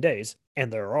 14 days,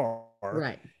 and there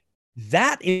are,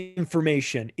 that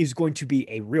information is going to be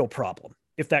a real problem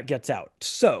if that gets out.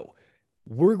 So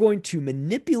we're going to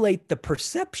manipulate the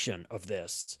perception of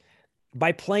this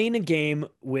by playing a game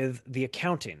with the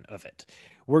accounting of it.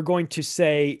 We're going to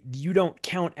say you don't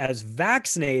count as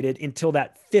vaccinated until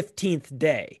that 15th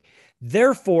day.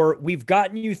 Therefore, we've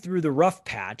gotten you through the rough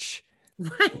patch.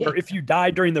 Right. Or if you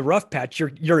die during the rough patch,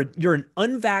 you're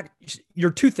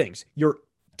two things. You're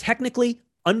technically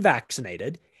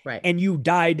unvaccinated, right, and you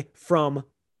died from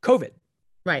COVID.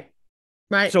 Right.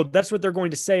 So that's what they're going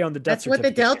to say on the death certificate.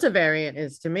 That's what the Delta variant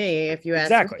is to me, if you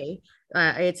ask me.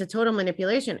 It's a total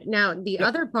manipulation. Now, the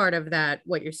other part of that,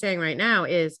 what you're saying right now,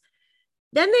 is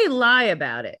then they lie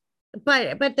about it.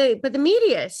 But the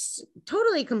media is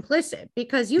totally complicit,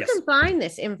 because you can find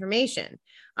this information.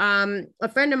 A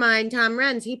friend of mine, Tom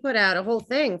Renz, he put out a whole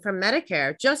thing from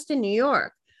Medicare just in New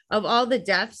York of all the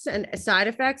deaths and side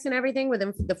effects and everything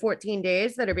within the 14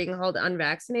 days that are being held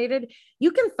unvaccinated.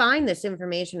 You can find this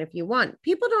information if you want.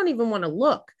 People don't even want to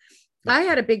look. I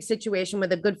had a big situation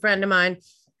with a good friend of mine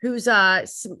who's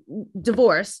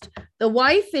divorced. The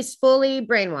wife is fully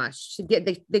brainwashed.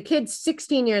 The kid's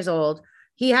 16 years old.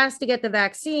 He has to get the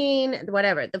vaccine,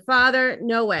 whatever. The father,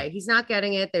 no way. He's not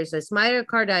getting it. There's this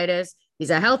myocarditis.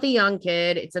 He's a healthy young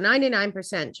kid. It's a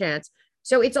 99% chance.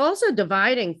 So it's also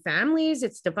dividing families.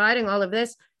 It's dividing all of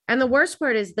this. And the worst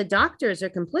part is the doctors are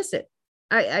complicit.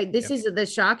 This is the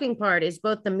shocking part, is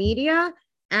both the media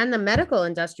and the medical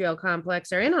industrial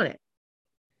complex are in on it.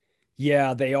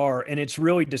 Yeah, they are. And it's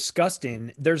really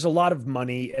disgusting. There's a lot of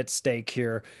money at stake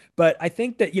here. But I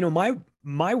think that,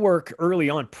 my work early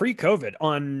on, pre-COVID,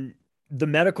 on the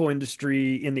medical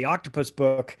industry in the Octopus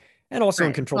book, and also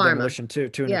in Controlled Demolition too,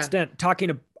 to an extent,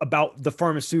 talking about the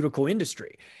pharmaceutical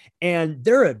industry. And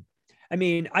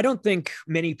I don't think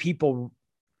many people,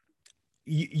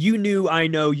 you knew, I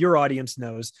know, your audience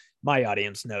knows, my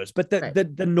audience knows, but the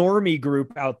normie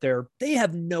group out there, they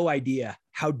have no idea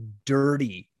how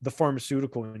dirty the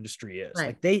pharmaceutical industry is.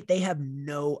 Like they have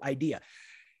no idea.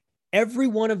 Every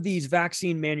one of these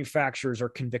vaccine manufacturers are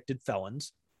convicted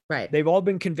felons. Right. They've all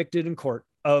been convicted in court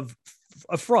of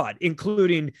fraud,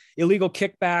 including illegal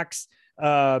kickbacks,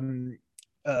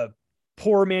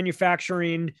 poor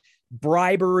manufacturing,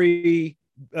 bribery,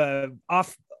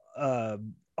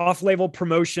 off-label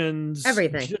promotions,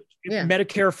 everything,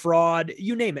 Medicare fraud,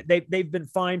 you name it. They've been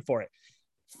fined for it.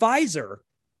 Pfizer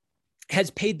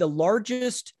has paid the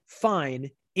largest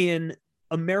fine in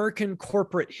American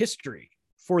corporate history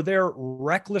for their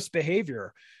reckless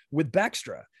behavior with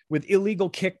Bextra, with illegal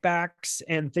kickbacks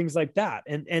and things like that,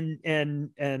 and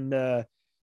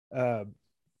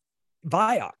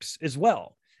Vioxx as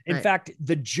well. In fact,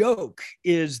 the joke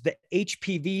is the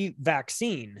HPV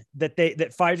vaccine that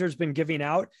Pfizer's been giving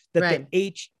out, that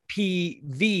the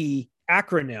HPV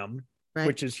acronym,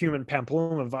 which is human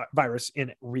papillomavirus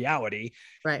in reality,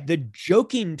 the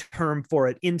joking term for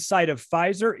it inside of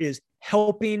Pfizer is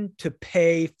helping to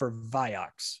pay for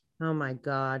Vioxx. Oh my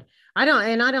God. I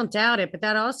don't doubt it, but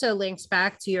that also links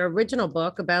back to your original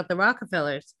book about the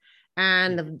Rockefellers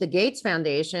and the Gates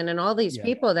Foundation and all these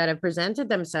people that have presented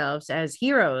themselves as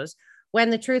heroes,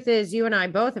 when the truth is, you and I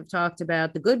both have talked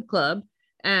about the Good Club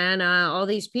and all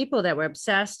these people that were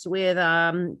obsessed with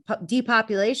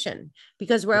depopulation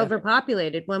because we're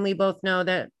overpopulated, when we both know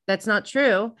that that's not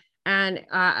true. And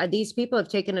these people have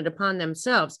taken it upon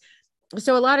themselves.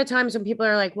 So a lot of times when people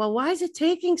are like, well, why is it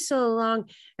taking so long?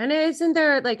 And isn't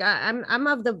there, like, I'm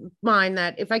of the mind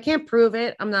that if I can't prove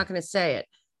it, I'm not going to say it.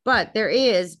 But there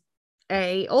is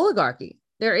a oligarchy.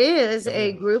 There is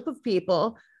a group of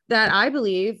people that I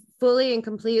believe fully and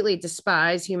completely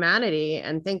despise humanity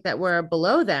and think that we're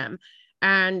below them,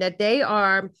 and that they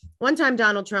are. One time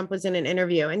Donald Trump was in an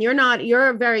interview, and you're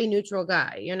a very neutral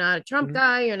guy. You're not a Trump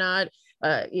guy.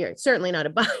 You're certainly not a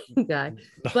Biden guy,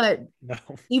 but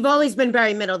you've always been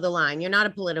very middle of the line. You're not a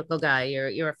political guy.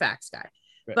 You're a facts guy.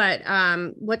 But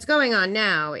what's going on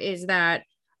now is that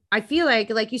I feel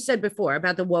like you said before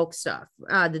about the woke stuff,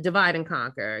 the divide and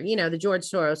conquer, the George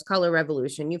Soros color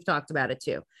revolution. You've talked about it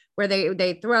too, where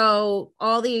they throw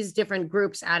all these different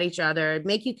groups at each other,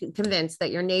 make you convinced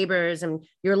that your neighbors and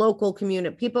your local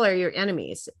community people are your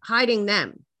enemies, hiding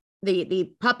them,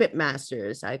 the puppet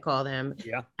masters, I call them.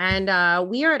 Yeah. And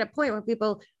we are at a point where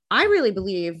people, I really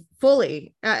believe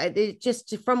fully,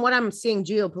 just from what I'm seeing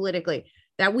geopolitically,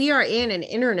 that we are in an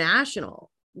international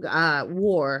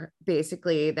war,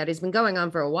 basically, that has been going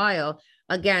on for a while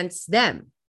against them.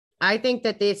 I think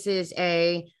that this is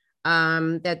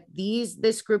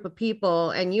this group of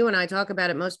people, and you and I talk about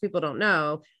it, most people don't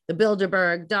know, the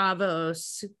Bilderberg,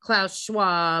 Davos, Klaus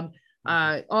Schwab,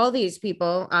 all these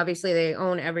people, obviously they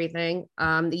own everything.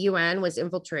 The UN was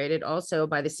infiltrated also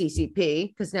by the CCP,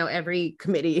 because now every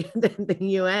committee in the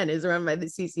UN is run by the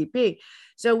CCP.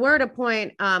 So we're at a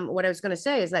point, what I was going to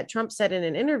say is that Trump said in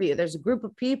an interview, there's a group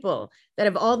of people that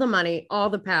have all the money,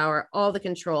 all the power, all the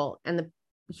control, and the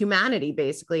humanity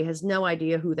basically has no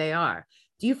idea who they are.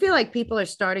 Do you feel like people are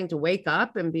starting to wake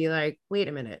up and be like, wait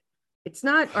a minute, it's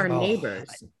not our neighbors?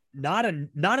 Not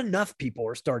enough people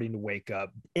are starting to wake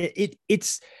up.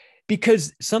 It's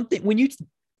because something, when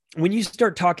you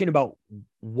start talking about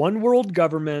one world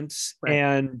governments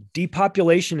and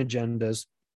depopulation agendas,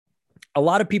 a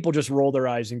lot of people just roll their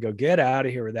eyes and go, get out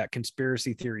of here with that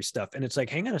conspiracy theory stuff. And it's like,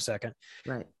 hang on a second.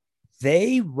 Right.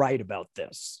 They write about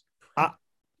this.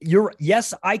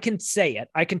 Yes, I can say it.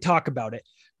 I can talk about it,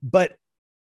 but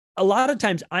a lot of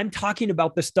times I'm talking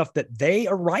about the stuff that they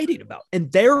are writing about,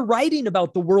 and they're writing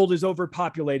about the world is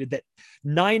overpopulated, that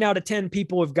 9 out of 10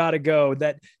 people have got to go,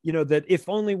 that, that if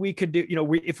only we could do,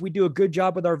 if we do a good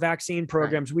job with our vaccine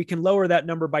programs, we can lower that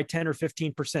number by 10 or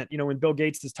 15%. When Bill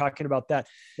Gates is talking about that,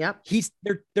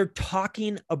 they're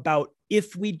talking about,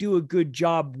 if we do a good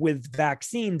job with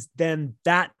vaccines, then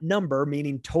that number,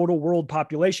 meaning total world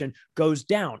population, goes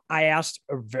down. I asked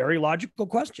a very logical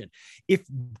question. If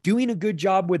doing a good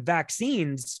job with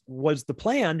vaccines was the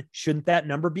plan, shouldn't that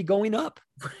number be going up?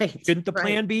 Right. Shouldn't the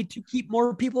plan be to keep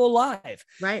more people alive?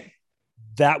 Right.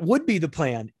 That would be the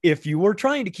plan if you were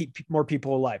trying to keep more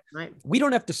people alive. Right. We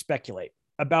don't have to speculate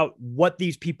about what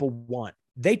these people want.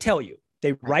 They tell you,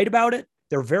 they write about it.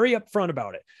 They're very upfront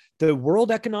about it. The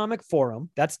World Economic Forum,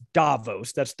 that's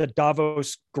Davos. That's the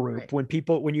Davos group.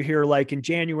 Right. When you hear like in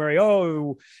January,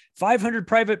 500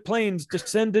 private planes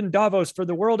descend in Davos for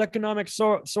the World Economic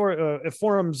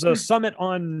Forum's summit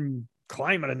on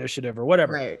climate initiative or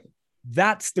whatever. Right.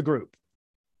 That's the group.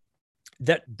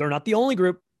 That they're not the only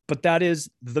group, but that is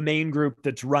the main group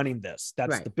that's running this.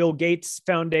 That's right. The Bill Gates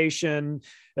Foundation.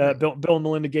 Right. Bill and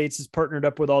Melinda Gates has partnered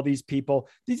up with all these people.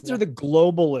 These are the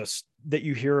globalists that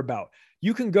you hear about.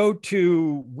 You can go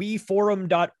to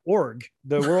weforum.org,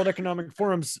 the World Economic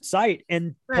Forum's site,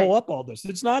 and pull up all this.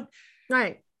 It's not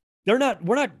right. We're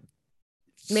not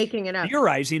making it up,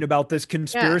 theorizing about this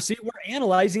conspiracy. Yeah. We're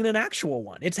analyzing an actual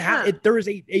one. There is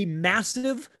a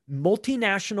massive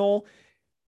multinational,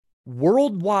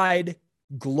 worldwide,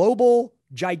 global,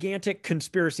 gigantic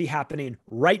conspiracy happening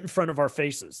right in front of our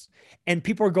faces. And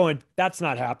people are going, that's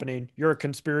not happening. You're a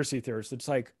conspiracy theorist. It's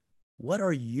like, what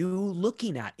are you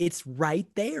looking at? It's right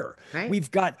there. Right. We've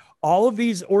got all of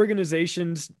these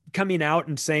organizations coming out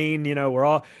and saying, we're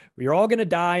all going to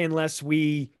die unless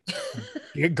we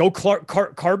go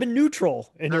carbon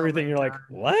neutral and everything. You're God. Like,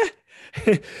 what?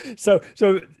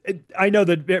 So I know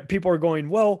that people are going,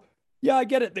 well, yeah, I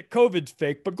get it that COVID's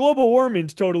fake, but global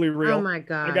warming's totally real. Oh my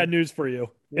God. I got news for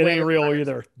you. It ain't real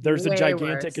either. There's a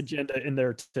gigantic agenda in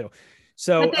there too.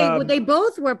 So they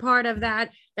both were part of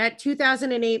that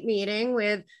 2008 meeting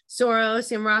with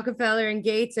Soros and Rockefeller and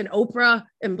Gates and Oprah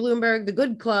and Bloomberg, the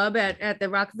good club at the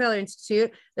Rockefeller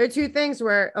Institute. Their two things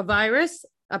were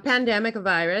a pandemic,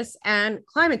 and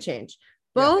climate change,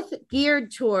 both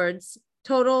geared towards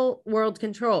total world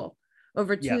control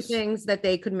over two things that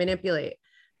they could manipulate.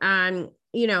 And,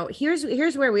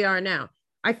 here's where we are now.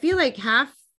 I feel like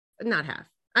not half,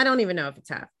 I don't even know if it's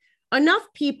half.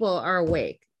 Enough people are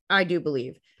awake, I do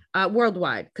believe,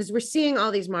 worldwide, because we're seeing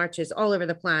all these marches all over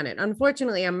the planet.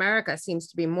 Unfortunately, America seems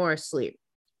to be more asleep.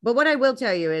 But what I will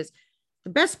tell you is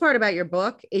the best part about your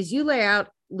book is you lay out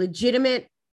legitimate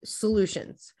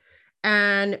solutions.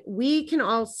 And we can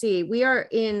all see we are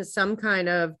in some kind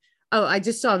of, I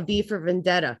just saw V for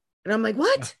Vendetta. And I'm like,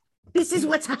 what? This is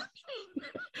what's happening.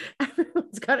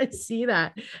 Everyone's got to see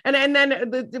that. And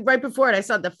then right before it, I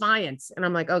saw Defiance. And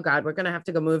I'm like, oh God, we're going to have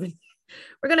to go moving.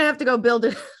 We're going to have to go build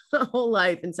a whole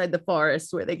life inside the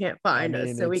forest where they can't find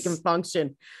us so we can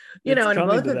function, and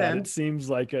both of them. It seems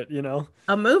like it,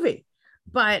 a movie.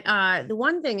 But the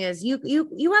one thing is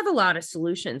you have a lot of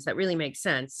solutions that really make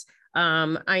sense.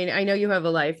 I know you have a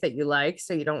life that you like,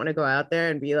 so you don't want to go out there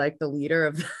and be like the leader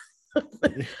of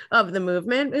of the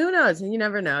movement. Who knows? You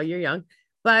never know. You're young.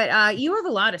 But you have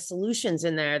a lot of solutions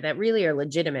in there that really are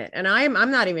legitimate. And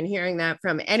I'm not even hearing that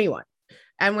from anyone.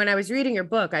 And when I was reading your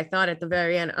book, I thought at the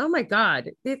very end, oh my God,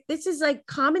 this is like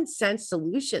common sense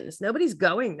solutions. Nobody's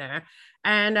going there.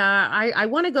 And I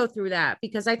want to go through that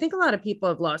because I think a lot of people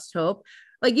have lost hope.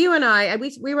 Like you and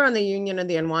we were on the Union of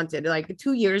the Unwanted like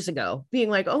 2 years ago, being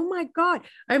like, oh my God.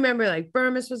 I remember like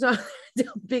Burmis was on the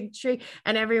big tree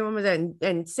and everyone was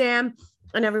and Sam.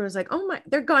 And everyone was like, oh my,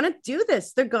 they're going to do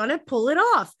this. They're going to pull it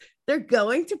off. They're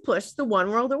going to push the one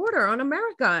world order on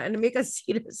America and make us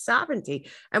cede sovereignty.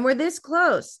 And we're this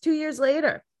close 2 years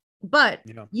later, but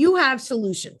you have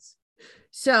solutions.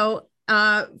 So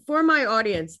for my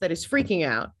audience that is freaking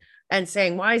out and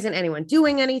saying, why isn't anyone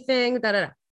doing anything?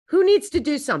 Who needs to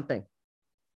do something?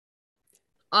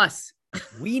 Us.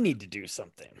 We need to do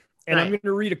something. And right. I'm going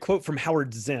to read a quote from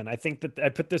Howard Zinn. I think that I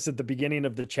put this at the beginning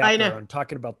of the chapter. I'm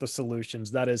talking about the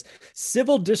solutions. That is,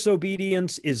 civil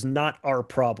disobedience is not our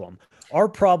problem. Our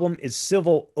problem is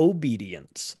civil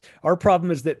obedience. Our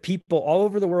problem is that people all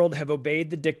over the world have obeyed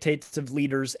the dictates of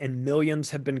leaders and millions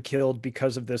have been killed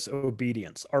because of this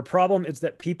obedience. Our problem is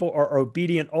that people are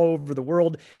obedient all over the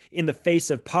world in the face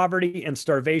of poverty and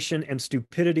starvation and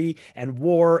stupidity and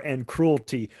war and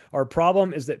cruelty. Our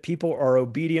problem is that people are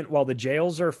obedient while the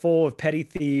jails are full of petty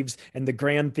thieves and the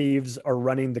grand thieves are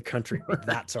running the country.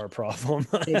 That's our problem.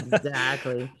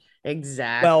 Exactly.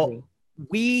 Well,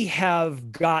 we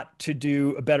have got to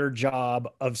do a better job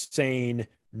of saying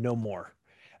no more.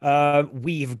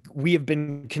 We have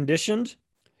been conditioned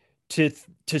to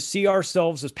see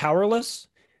ourselves as powerless,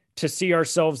 to see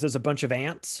ourselves as a bunch of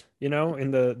ants. In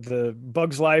the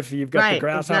Bug's Life, you've got the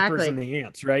grasshoppers and the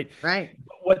ants, right? Right.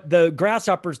 What the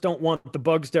grasshoppers don't want the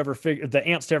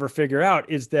ants to ever figure out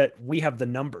is that we have the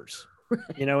numbers.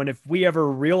 And if we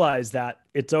ever realize that,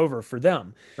 it's over for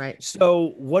them. Right.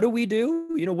 So what do we do?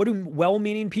 What do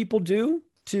well-meaning people do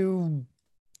to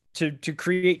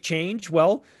create change?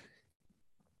 Well,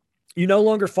 You no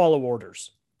longer follow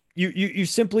orders. You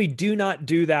simply do not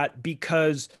do that,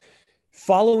 because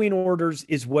following orders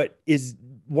is what is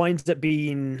winds up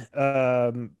being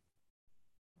an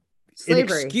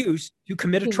Slavery. excuse to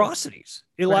commit atrocities.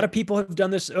 A Right. lot of people have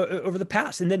done this over the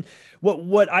past. And then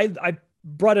what I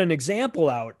brought an example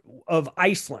out of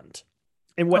Iceland,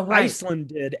 and what Iceland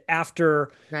did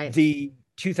after the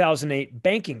 2008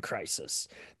 banking crisis.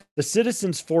 The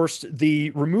citizens forced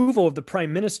the removal of the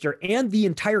prime minister and the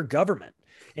entire government.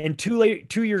 And 2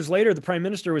 years later, the prime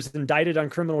minister was indicted on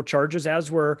criminal charges, as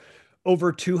were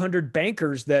over 200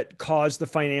 bankers that caused the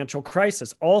financial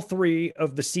crisis. All three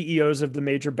of the CEOs of the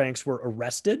major banks were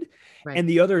arrested, and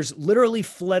the others literally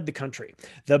fled the country.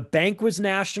 The bank was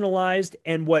nationalized.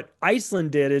 And what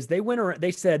Iceland did is they went around,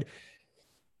 they said,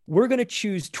 we're going to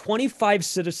choose 25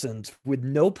 citizens with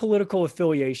no political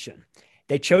affiliation.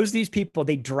 They chose these people.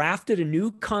 They drafted a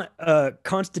new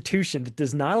constitution that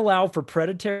does not allow for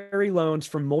predatory loans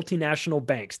from multinational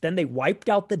banks. Then they wiped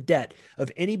out the debt of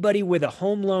anybody with a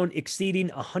home loan exceeding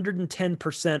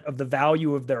 110% of the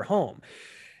value of their home.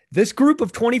 This group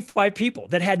of 25 people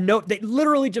that had they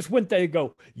literally just went there and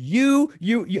go, you,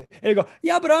 and they go,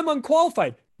 yeah, but I'm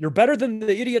unqualified. You're better than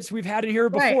the idiots we've had in here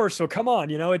before. So come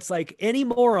on, it's like any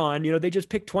moron, they just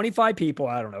picked 25 people.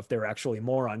 I don't know if they're actually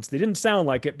morons. They didn't sound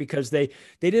like it, because they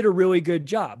did a really good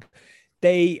job.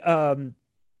 They won't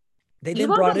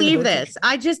believe this.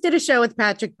 I just did a show with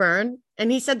Patrick Byrne,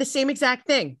 and he said the same exact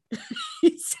thing.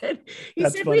 he said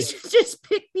we should just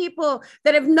pick people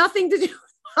that have nothing to do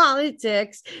with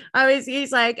politics.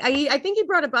 He's like, I think he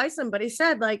brought up Iceland, but he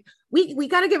said, like, we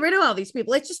got to get rid of all these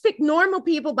people. Let's just pick normal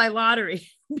people by lottery.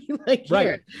 Be like,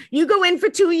 here, you go in for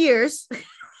 2 years.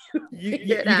 you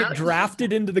get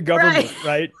drafted into the government,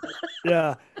 right?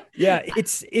 Yeah.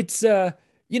 It's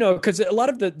because a lot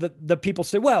of the people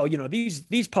say, well,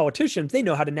 these politicians, they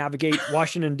know how to navigate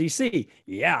Washington, D.C.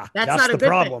 Yeah, that's the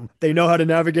problem. They know how to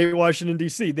navigate Washington,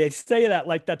 D.C. They say that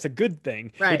like that's a good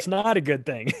thing. Right. It's not a good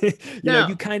thing.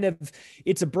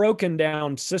 It's a broken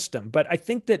down system. But I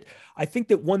think that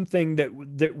one thing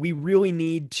that we really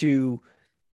need to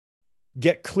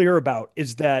get clear about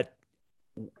is that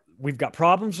we've got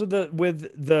problems with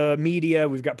the media.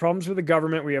 We've got problems with the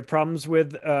government. We have problems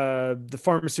with the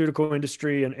pharmaceutical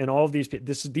industry and all of these.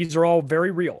 These are all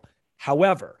very real.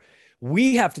 However,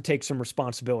 we have to take some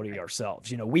responsibility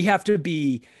ourselves. We have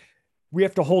to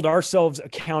hold ourselves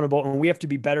accountable, and we have to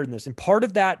be better than this. And part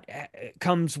of that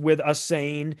comes with us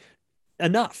saying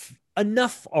enough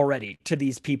already to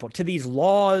these people, to these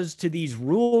laws, to these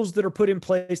rules that are put in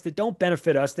place that don't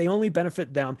benefit us. They only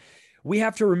benefit them. We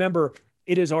have to remember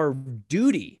it is our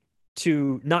duty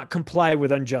to not comply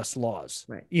with unjust laws,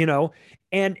 right?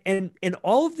 And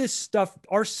all of this stuff,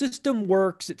 our system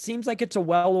works. It seems like it's a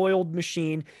well-oiled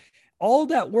machine. All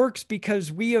that works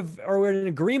because we are in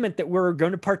agreement that we're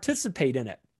going to participate in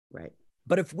it. Right.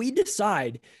 But if we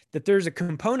decide that there's a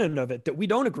component of it that we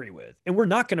don't agree with, and we're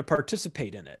not going to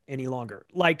participate in it any longer,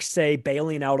 like say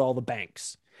bailing out all the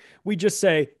banks, we just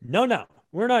say, no,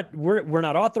 we're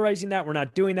not authorizing that. We're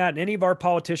not doing that. And any of our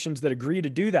politicians that agree to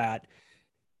do that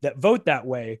vote that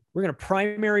way, we're going to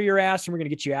primary your ass and we're going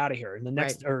to get you out of here. And the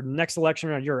next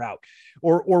election, you're out.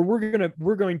 Or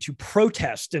we're going to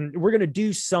protest, and we're going to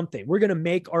do something. We're going to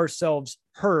make ourselves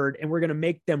heard, and we're going to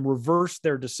make them reverse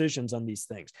their decisions on these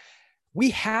things.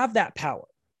 We have that power.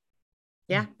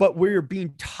 Yeah. But we're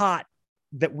being taught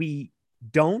that we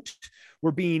don't.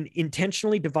 We're being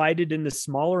intentionally divided into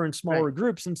smaller and smaller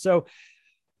groups. And so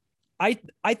I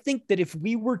think that if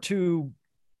we were to,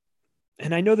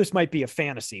 and I know this might be a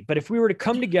fantasy, but if we were to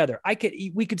come together,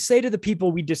 we could say to the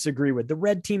people we disagree with, the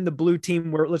red team, the blue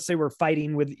team, where let's say we're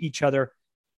fighting with each other,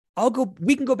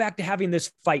 we can go back to having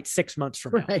this fight 6 months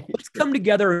from now. Right. Let's come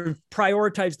together and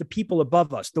prioritize the people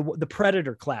above us, the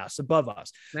predator class above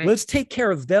us. Right. Let's take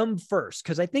care of them first,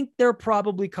 because I think they're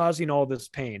probably causing all this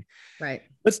pain. Right.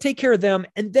 Let's take care of them,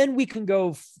 and then we can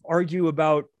go argue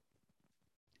about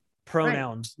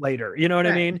pronouns later. You know what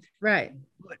I mean? Right.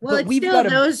 Well, it's still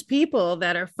those people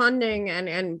that are funding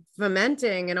and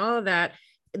fomenting and all of that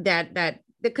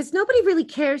because nobody really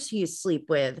cares who you sleep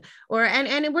with,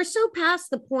 and we're so past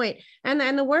the point.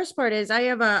 And the worst part is I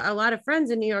have a lot of friends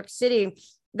in New York City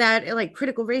that like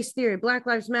critical race theory, Black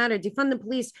Lives Matter, defund the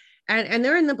police. And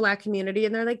they're in the Black community,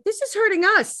 and they're like, this is hurting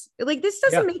us. Like, this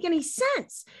doesn't make any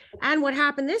sense. And what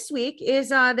happened this week is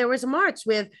there was a march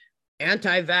with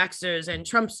anti-vaxxers and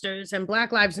Trumpsters and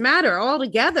Black Lives Matter all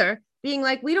together, being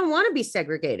like, we don't want to be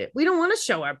segregated. We don't want to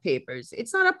show our papers.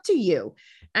 It's not up to you.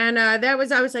 And I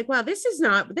was like, wow, this was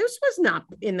not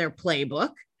in their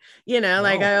playbook.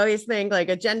 Like No. I always think like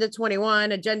Agenda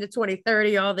 21, Agenda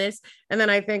 2030, all this. And then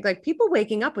I think like people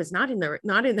waking up was not in their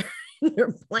in their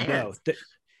No, plans.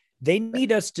 they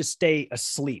need us to stay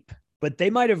asleep, but they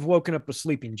might have woken up a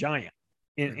sleeping giant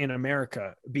in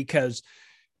America, because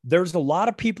there's a lot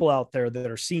of people out there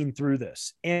that are seeing through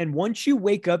this. And once you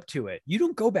wake up to it, you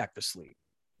don't go back to sleep.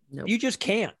 Nope. You just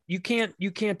can't. You can't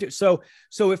do so.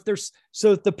 If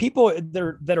the people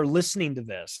that are listening to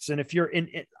this, and if you're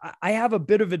I have a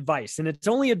bit of advice, and it's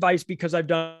only advice because I've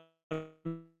done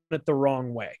it the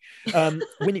wrong way.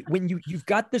 When you've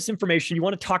got this information, you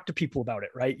want to talk to people about it,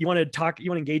 right? You want to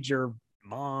engage your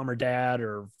mom or dad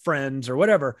or friends or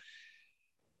whatever.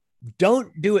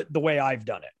 Don't do it the way I've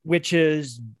done it, which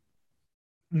is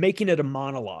making it a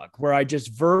monologue where I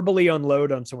just verbally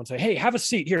unload on someone, say, hey, have a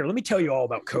seat here. Let me tell you all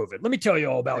about COVID. Let me tell you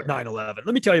all about 9/11.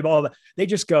 Let me tell you about all that. They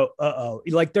just go, uh-oh,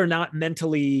 like they're not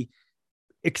mentally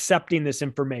accepting this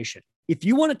information. If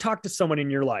you want to talk to someone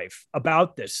in your life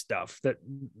about this stuff that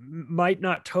might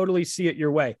not totally see it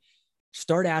your way,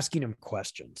 start asking them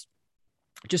questions.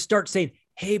 Just start saying,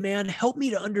 hey man, help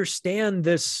me to understand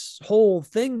this whole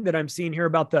thing that I'm seeing here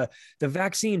about the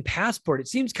vaccine passport. It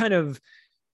seems kind of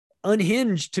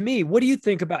unhinged to me. What do you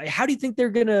think about it? How do you think they're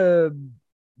going to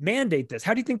mandate this?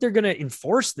 How do you think they're going to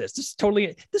enforce this?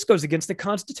 This goes against the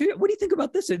Constitution. What do you think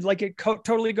about this? It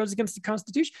totally goes against the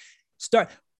Constitution.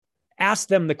 Ask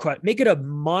them the question, make it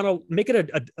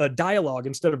a dialogue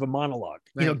instead of a monologue,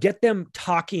 Right. Get them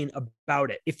talking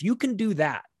about it. If you can do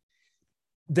that,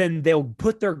 then they'll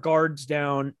put their guards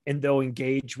down and they'll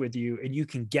engage with you, and you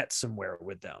can get somewhere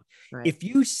with them. Right. If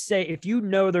you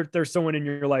know that there's someone in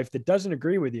your life that doesn't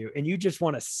agree with you, and you just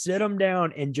want to sit them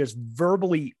down and just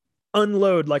verbally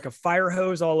unload like a fire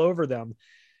hose all over them,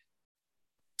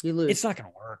 You lose. it's not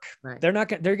going to work. Right. They're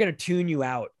going to tune you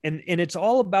out. And it's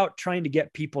all about trying to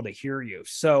get people to hear you.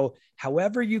 So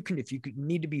however you can, if you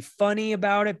need to be funny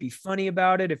about it, be funny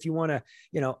about it. If you want to,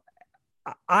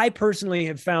 I personally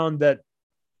have found that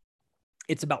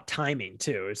it's about timing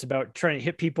too. It's about trying to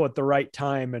hit people at the right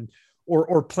time, and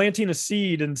or planting a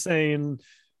seed and saying,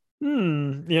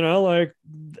 like,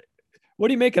 what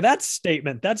do you make of that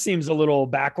statement? That seems a little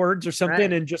backwards or something.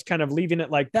 Right. And just kind of leaving it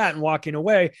like that and walking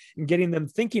away and getting them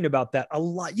thinking about that a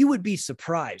lot. You would be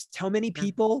surprised how many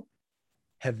people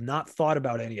have not thought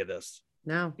about any of this.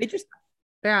 No. They just,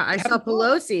 Yeah, I saw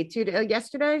Pelosi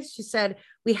yesterday. She said,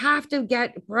 we have to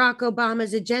get Barack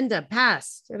Obama's agenda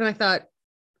passed. And I thought,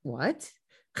 what?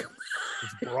 is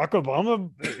Barack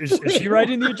Obama, is he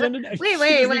writing the agenda?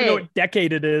 Wait. Know what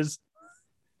decade it is.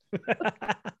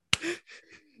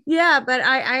 Yeah, but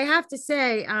I have to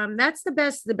say, that's the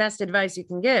best advice you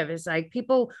can give is like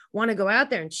people want to go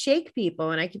out there and shake people.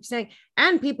 And I keep saying,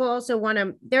 and people also want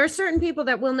to, there are certain people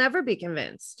that will never be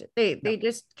convinced. They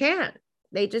just can't.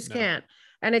 They just can't.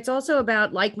 And it's also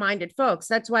about like-minded folks.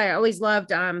 That's why I always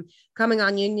loved coming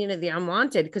on Union of the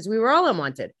Unwanted, because we were all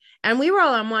unwanted. And we were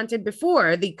all unwanted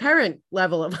before the current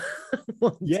level of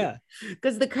unwanted. Yeah.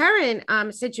 Because the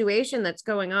current situation that's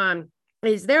going on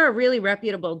is there are really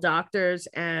reputable doctors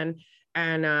and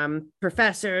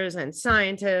professors and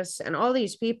scientists and all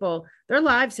these people, their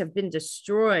lives have been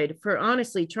destroyed for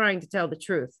honestly trying to tell the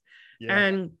truth. Yeah.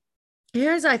 And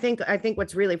here's, I think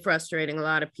what's really frustrating a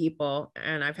lot of people,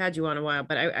 and I've had you on a while,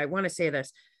 but I want to say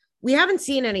this. We haven't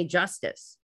seen any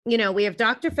justice. We have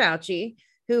Dr. Fauci,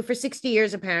 who for 60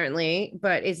 years apparently,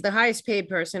 but is the highest paid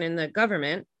person in the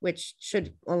government, which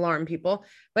should alarm people.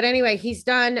 But anyway, he's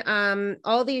done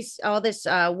all this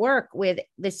work with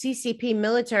the CCP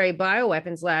military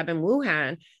bioweapons lab in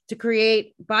Wuhan to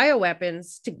create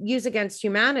bioweapons to use against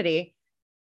humanity.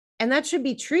 And that should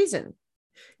be treason.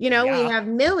 We have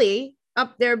Milley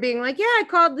up there being like, yeah, I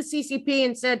called the CCP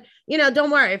and said,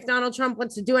 don't worry, if Donald Trump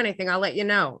wants to do anything, I'll let you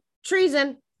know.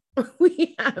 Treason.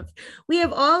 We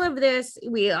have all of this.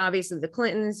 We obviously, the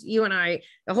Clintons, you and I,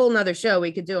 a whole nother show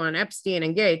we could do on Epstein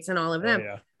and Gates and all of them.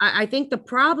 Yeah. I think the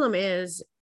problem is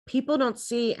people don't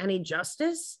see any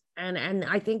justice. And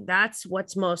I think that's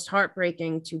what's most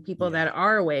heartbreaking to people that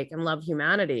are awake and love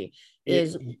humanity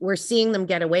is we're seeing them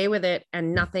get away with it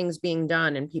and nothing's being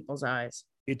done in people's eyes.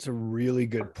 It's a really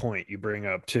good point you bring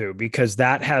up too, because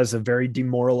that has a very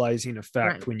demoralizing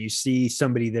effect when you see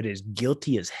somebody that is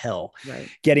guilty as hell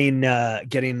getting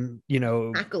accolades.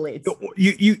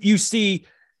 You see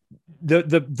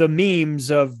the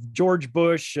memes of George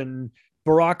Bush and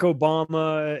Barack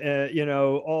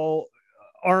Obama, all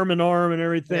arm in arm and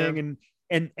everything,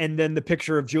 and then the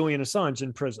picture of Julian Assange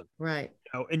in prison, right?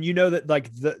 And that like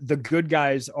the good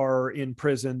guys are in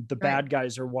prison, the bad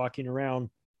guys are walking around.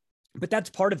 But that's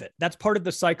part of it. That's part of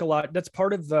the that's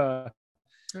part of the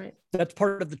that's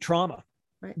part of the trauma.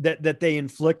 Right. that they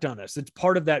inflict on us. It's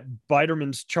part of that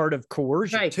Biderman's chart of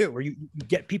coercion Right. too, where you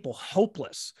get people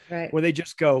hopeless, Right. where they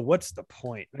just go, what's the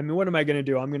point? I mean, what am I going to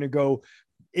do? I'm going to go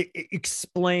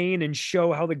explain and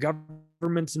show how the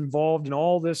government's involved in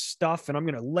all this stuff. And I'm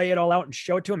going to lay it all out and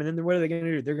show it to them. And then what are they going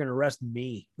to do? They're going to arrest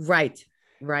me. Right.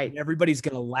 Right. And everybody's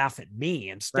going to laugh at me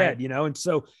instead, Right. you know? And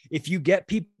so if you get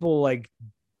people like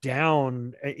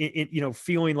down, you know,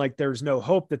 feeling like there's no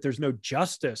hope, that there's no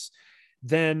justice,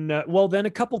 then, well, then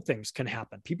a couple things can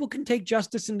happen. People can take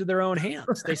justice into their own hands.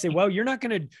 Right. They say, well, you're not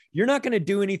going to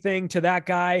do anything to that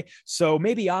guy. So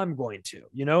maybe I'm going to,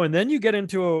 you know, and then you get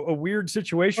into a weird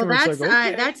situation. Well, where that's, it's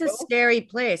like, okay, that's a scary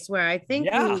place where I think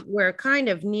we're kind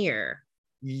of near.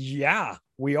 Yeah,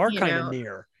 we are kind of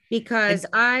near. Because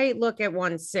I look at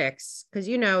 1/6, because,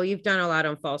 you know, you've done a lot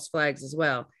on false flags as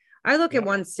well. I look at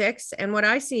 1/6, and what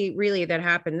I see really that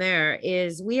happened there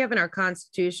is we have in our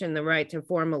Constitution the right to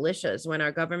form militias when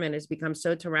our government has become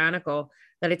so tyrannical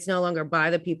that it's no longer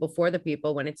by the people, for the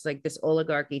people, when it's like this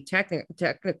oligarchy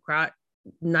technocrat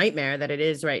nightmare that it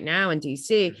is right now in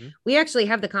DC. Mm-hmm. We actually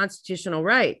have the constitutional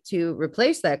right to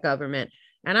replace that government.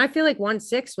 And I feel like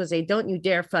 1/6 was a don't you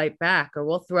dare fight back or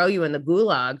we'll throw you in the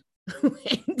gulag in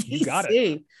DC. You got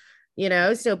it. You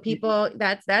know, so people,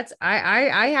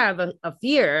 I have a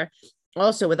fear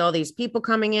also with all these people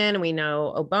coming in, and we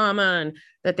know Obama, and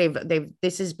that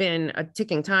this has been a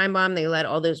ticking time bomb. They let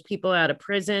all those people out of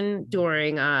prison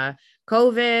during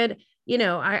COVID. You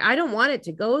know, I don't want it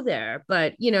to go there,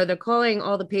 but, you know, they're calling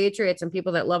all the patriots and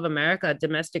people that love America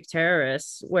domestic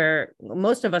terrorists, where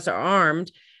most of us are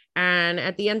armed. And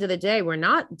at the end of the day, we're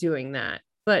not doing that.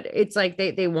 But it's like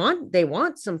they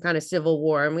want some kind of civil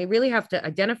war, and we really have to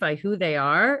identify who they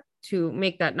are to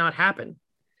make that not happen.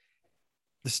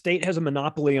 The state has a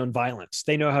monopoly on violence.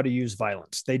 They know how to use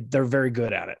violence. They're very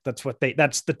good at it.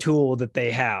 That's the tool that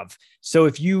they have. So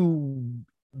if you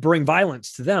bring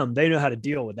violence to them, they know how to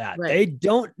deal with that. Right. They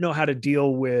don't know how to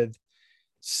deal with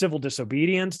civil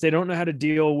disobedience. They don't know how to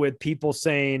deal with people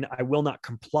saying, I will not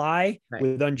comply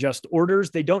with unjust orders.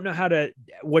 They don't know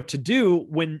what to do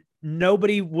when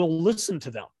nobody will listen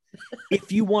to them.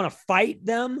 If you want to fight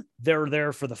them, they're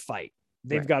there for the fight.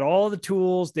 They've got all the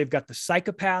tools. They've got the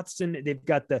psychopaths, and they've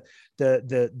got the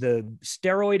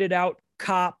steroided out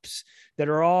cops that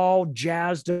are all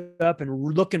jazzed up and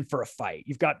looking for a fight.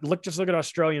 Just look at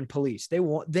Australian police. They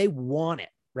want it,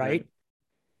 right?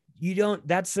 You don't,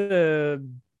 that's a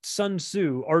Sun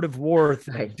Tzu, Art of War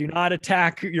thing. Do not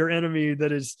attack your enemy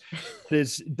that is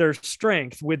their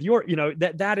strength with your, you know,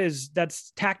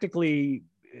 that's tactically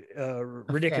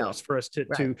ridiculous for us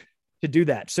to do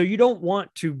that. So you don't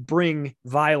want to bring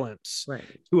violence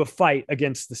to a fight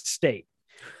against the state,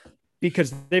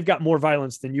 because they've got more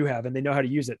violence than you have, and they know how to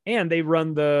use it, and they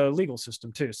run the legal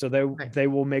system too. So they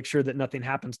will make sure that nothing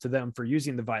happens to them for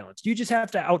using the violence. You just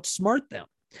have to outsmart them.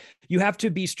 You have to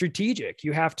be strategic.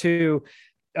 You have to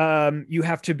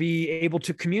be able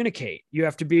to communicate. You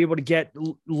have to be able to get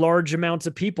large amounts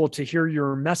of people to hear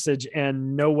your message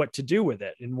and know what to do with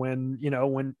it. And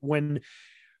when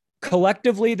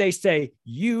collectively they say,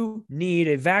 you need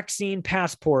a vaccine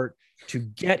passport to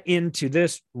get into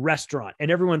this restaurant, and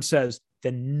everyone says,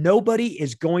 then nobody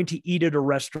is going to eat at a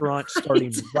restaurant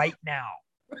starting right now.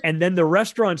 And then the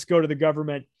restaurants go to the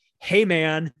government, hey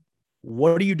man,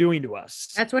 what are you doing to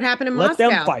us? That's what happened in Moscow. Let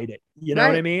them fight it. You know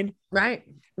what I mean? Right.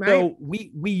 So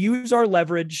we use our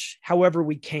leverage however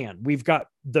we can. We've got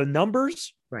the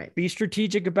numbers. Be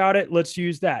strategic about it. Let's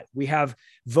use that. We have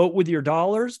vote with your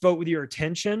dollars, vote with your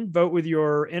attention, vote with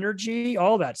your energy,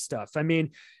 all that stuff. I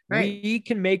mean, we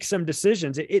can make some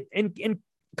decisions. And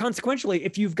consequentially,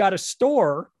 if you've got a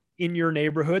store in your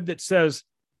neighborhood that says,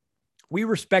 we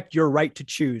respect your right to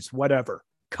choose whatever,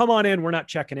 come on in. We're not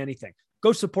checking anything.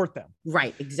 Go support them.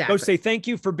 Right. Exactly. Go say, thank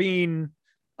you for being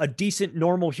a decent,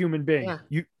 normal human being.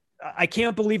 Yeah. I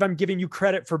can't believe I'm giving you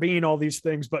credit for being all these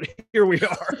things, but here we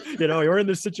are. You know, you're in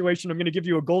this situation. I'm going to give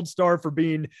you a gold star for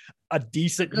being a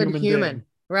decent human being.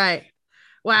 Right.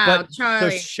 Wow. But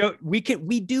Charlie.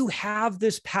 We do have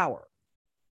this power.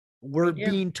 We're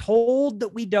being told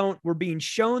that we don't. We're being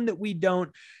shown that we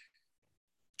don't,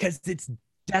 because it's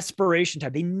desperation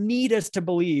time. They need us to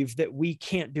believe that we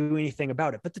can't do anything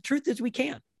about it. But the truth is we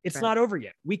can. It's not over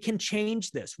yet. We can change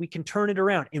this. We can turn it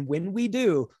around. And when we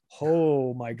do,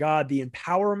 oh my God, the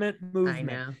empowerment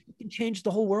movement, it can change the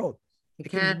whole world.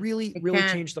 It can really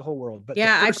change the whole world. But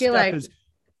I feel like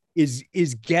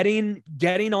is getting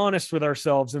honest with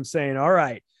ourselves and saying, all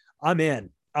right, I'm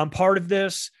in. I'm part of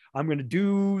this. I'm going to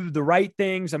do the right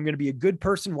things. I'm going to be a good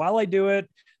person while I do it.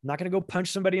 I'm not going to go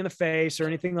punch somebody in the face or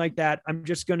anything like that. I'm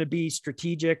just going to be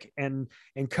strategic and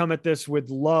come at this with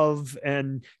love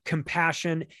and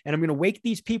compassion. And I'm going to wake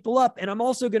these people up. And I'm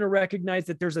also going to recognize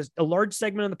that there's a large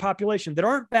segment of the population that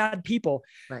aren't bad people.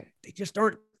 Right. They just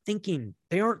aren't thinking.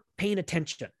 They aren't paying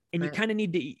attention. And right. you kind of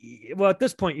need to, well, at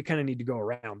this point, you kind of need to go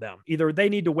around them. Either they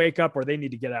need to wake up or they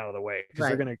need to get out of the way, because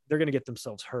right. they're going to get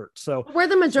themselves hurt. So we're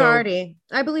the majority.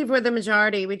 I believe we're the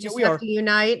majority. We just have to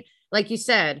unite. Like you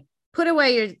said, put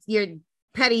away your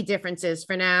petty differences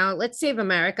for now. Let's save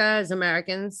America as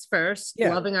Americans first,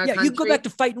 loving our country. You go back to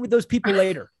fighting with those people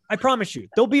later. I promise you,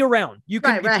 they'll be around. You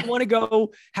can, if you want to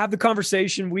go have the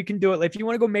conversation, we can do it. If you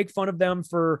want to go make fun of them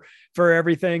for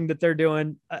everything that they're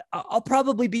doing, I'll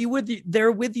probably be with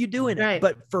you doing it.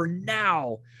 But for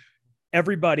now,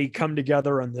 everybody come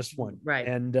together on this one. Right.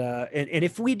 And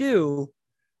if we do,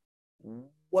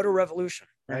 what a revolution.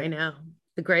 Right? I know.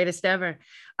 The greatest ever.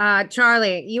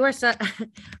 Charlie, you are so,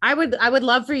 I would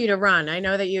love for you to run. I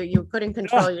know that you couldn't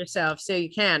control yourself, so you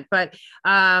can't, but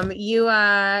you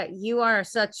are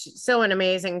so an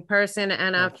amazing person.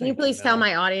 And can you please tell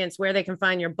my audience where they can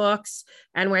find your books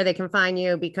and where they can find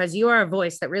you? Because you are a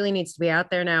voice that really needs to be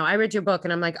out there now. I read your book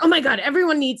and I'm like, oh my God,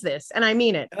 everyone needs this. And I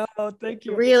mean it. Oh, thank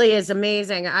you. It really is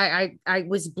amazing. I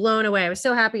was blown away. I was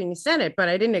so happy when you sent it, but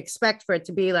I didn't expect for it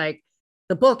to be like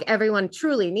the book everyone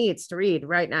truly needs to read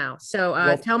right now.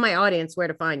 So tell my audience where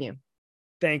to find you.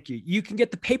 Thank you. You can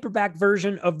get the paperback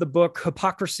version of the book,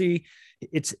 Hypocrazy.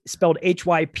 It's spelled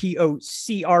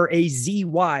Hypocrazy,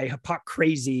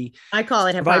 Hypocrazy. I call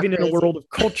it Surviving in a World of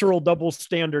Cultural Double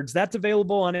Standards. That's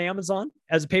available on Amazon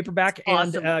as a paperback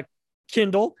and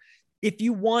Kindle. If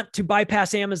you want to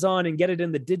bypass Amazon and get it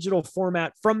in the digital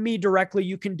format from me directly,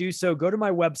 you can do so. Go to my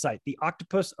website,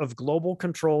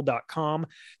 theoctopusofglobalcontrol.com.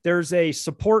 There's a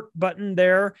support button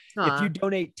there. If you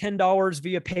donate $10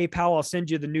 via PayPal, I'll send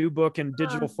you the new book in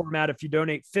digital format. If you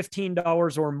donate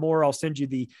 $15 or more, I'll send you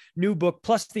the new book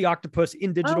plus the octopus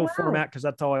in digital format, because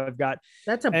that's all I've got.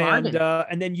 That's a bargain.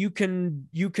 And then you can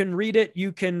read it.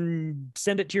 You can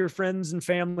send it to your friends and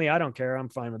family. I don't care. I'm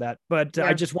fine with that. But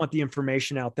I just want the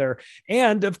information out there.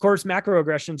 And of course,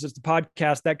 Macroaggressions is the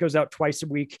podcast that goes out twice a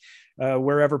week,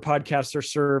 wherever podcasts are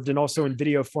served, and also in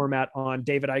video format on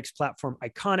David Icke's platform,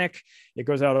 Iconic. It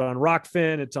goes out on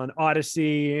Rockfin, it's on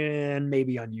Odyssey, and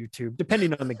maybe on YouTube,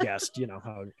 depending on the guest. You know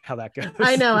how that goes.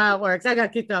 I know how it works. I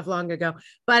got kicked off long ago.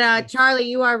 But Charlie,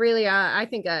 you are really, I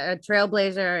think, a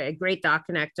trailblazer, a great dot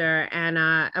connector, and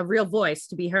a real voice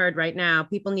to be heard right now.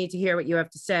 People need to hear what you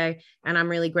have to say, and I'm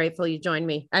really grateful you joined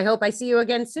me. I hope I see you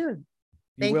again soon.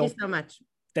 Thank you so much.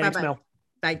 Thanks, Mel.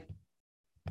 Bye.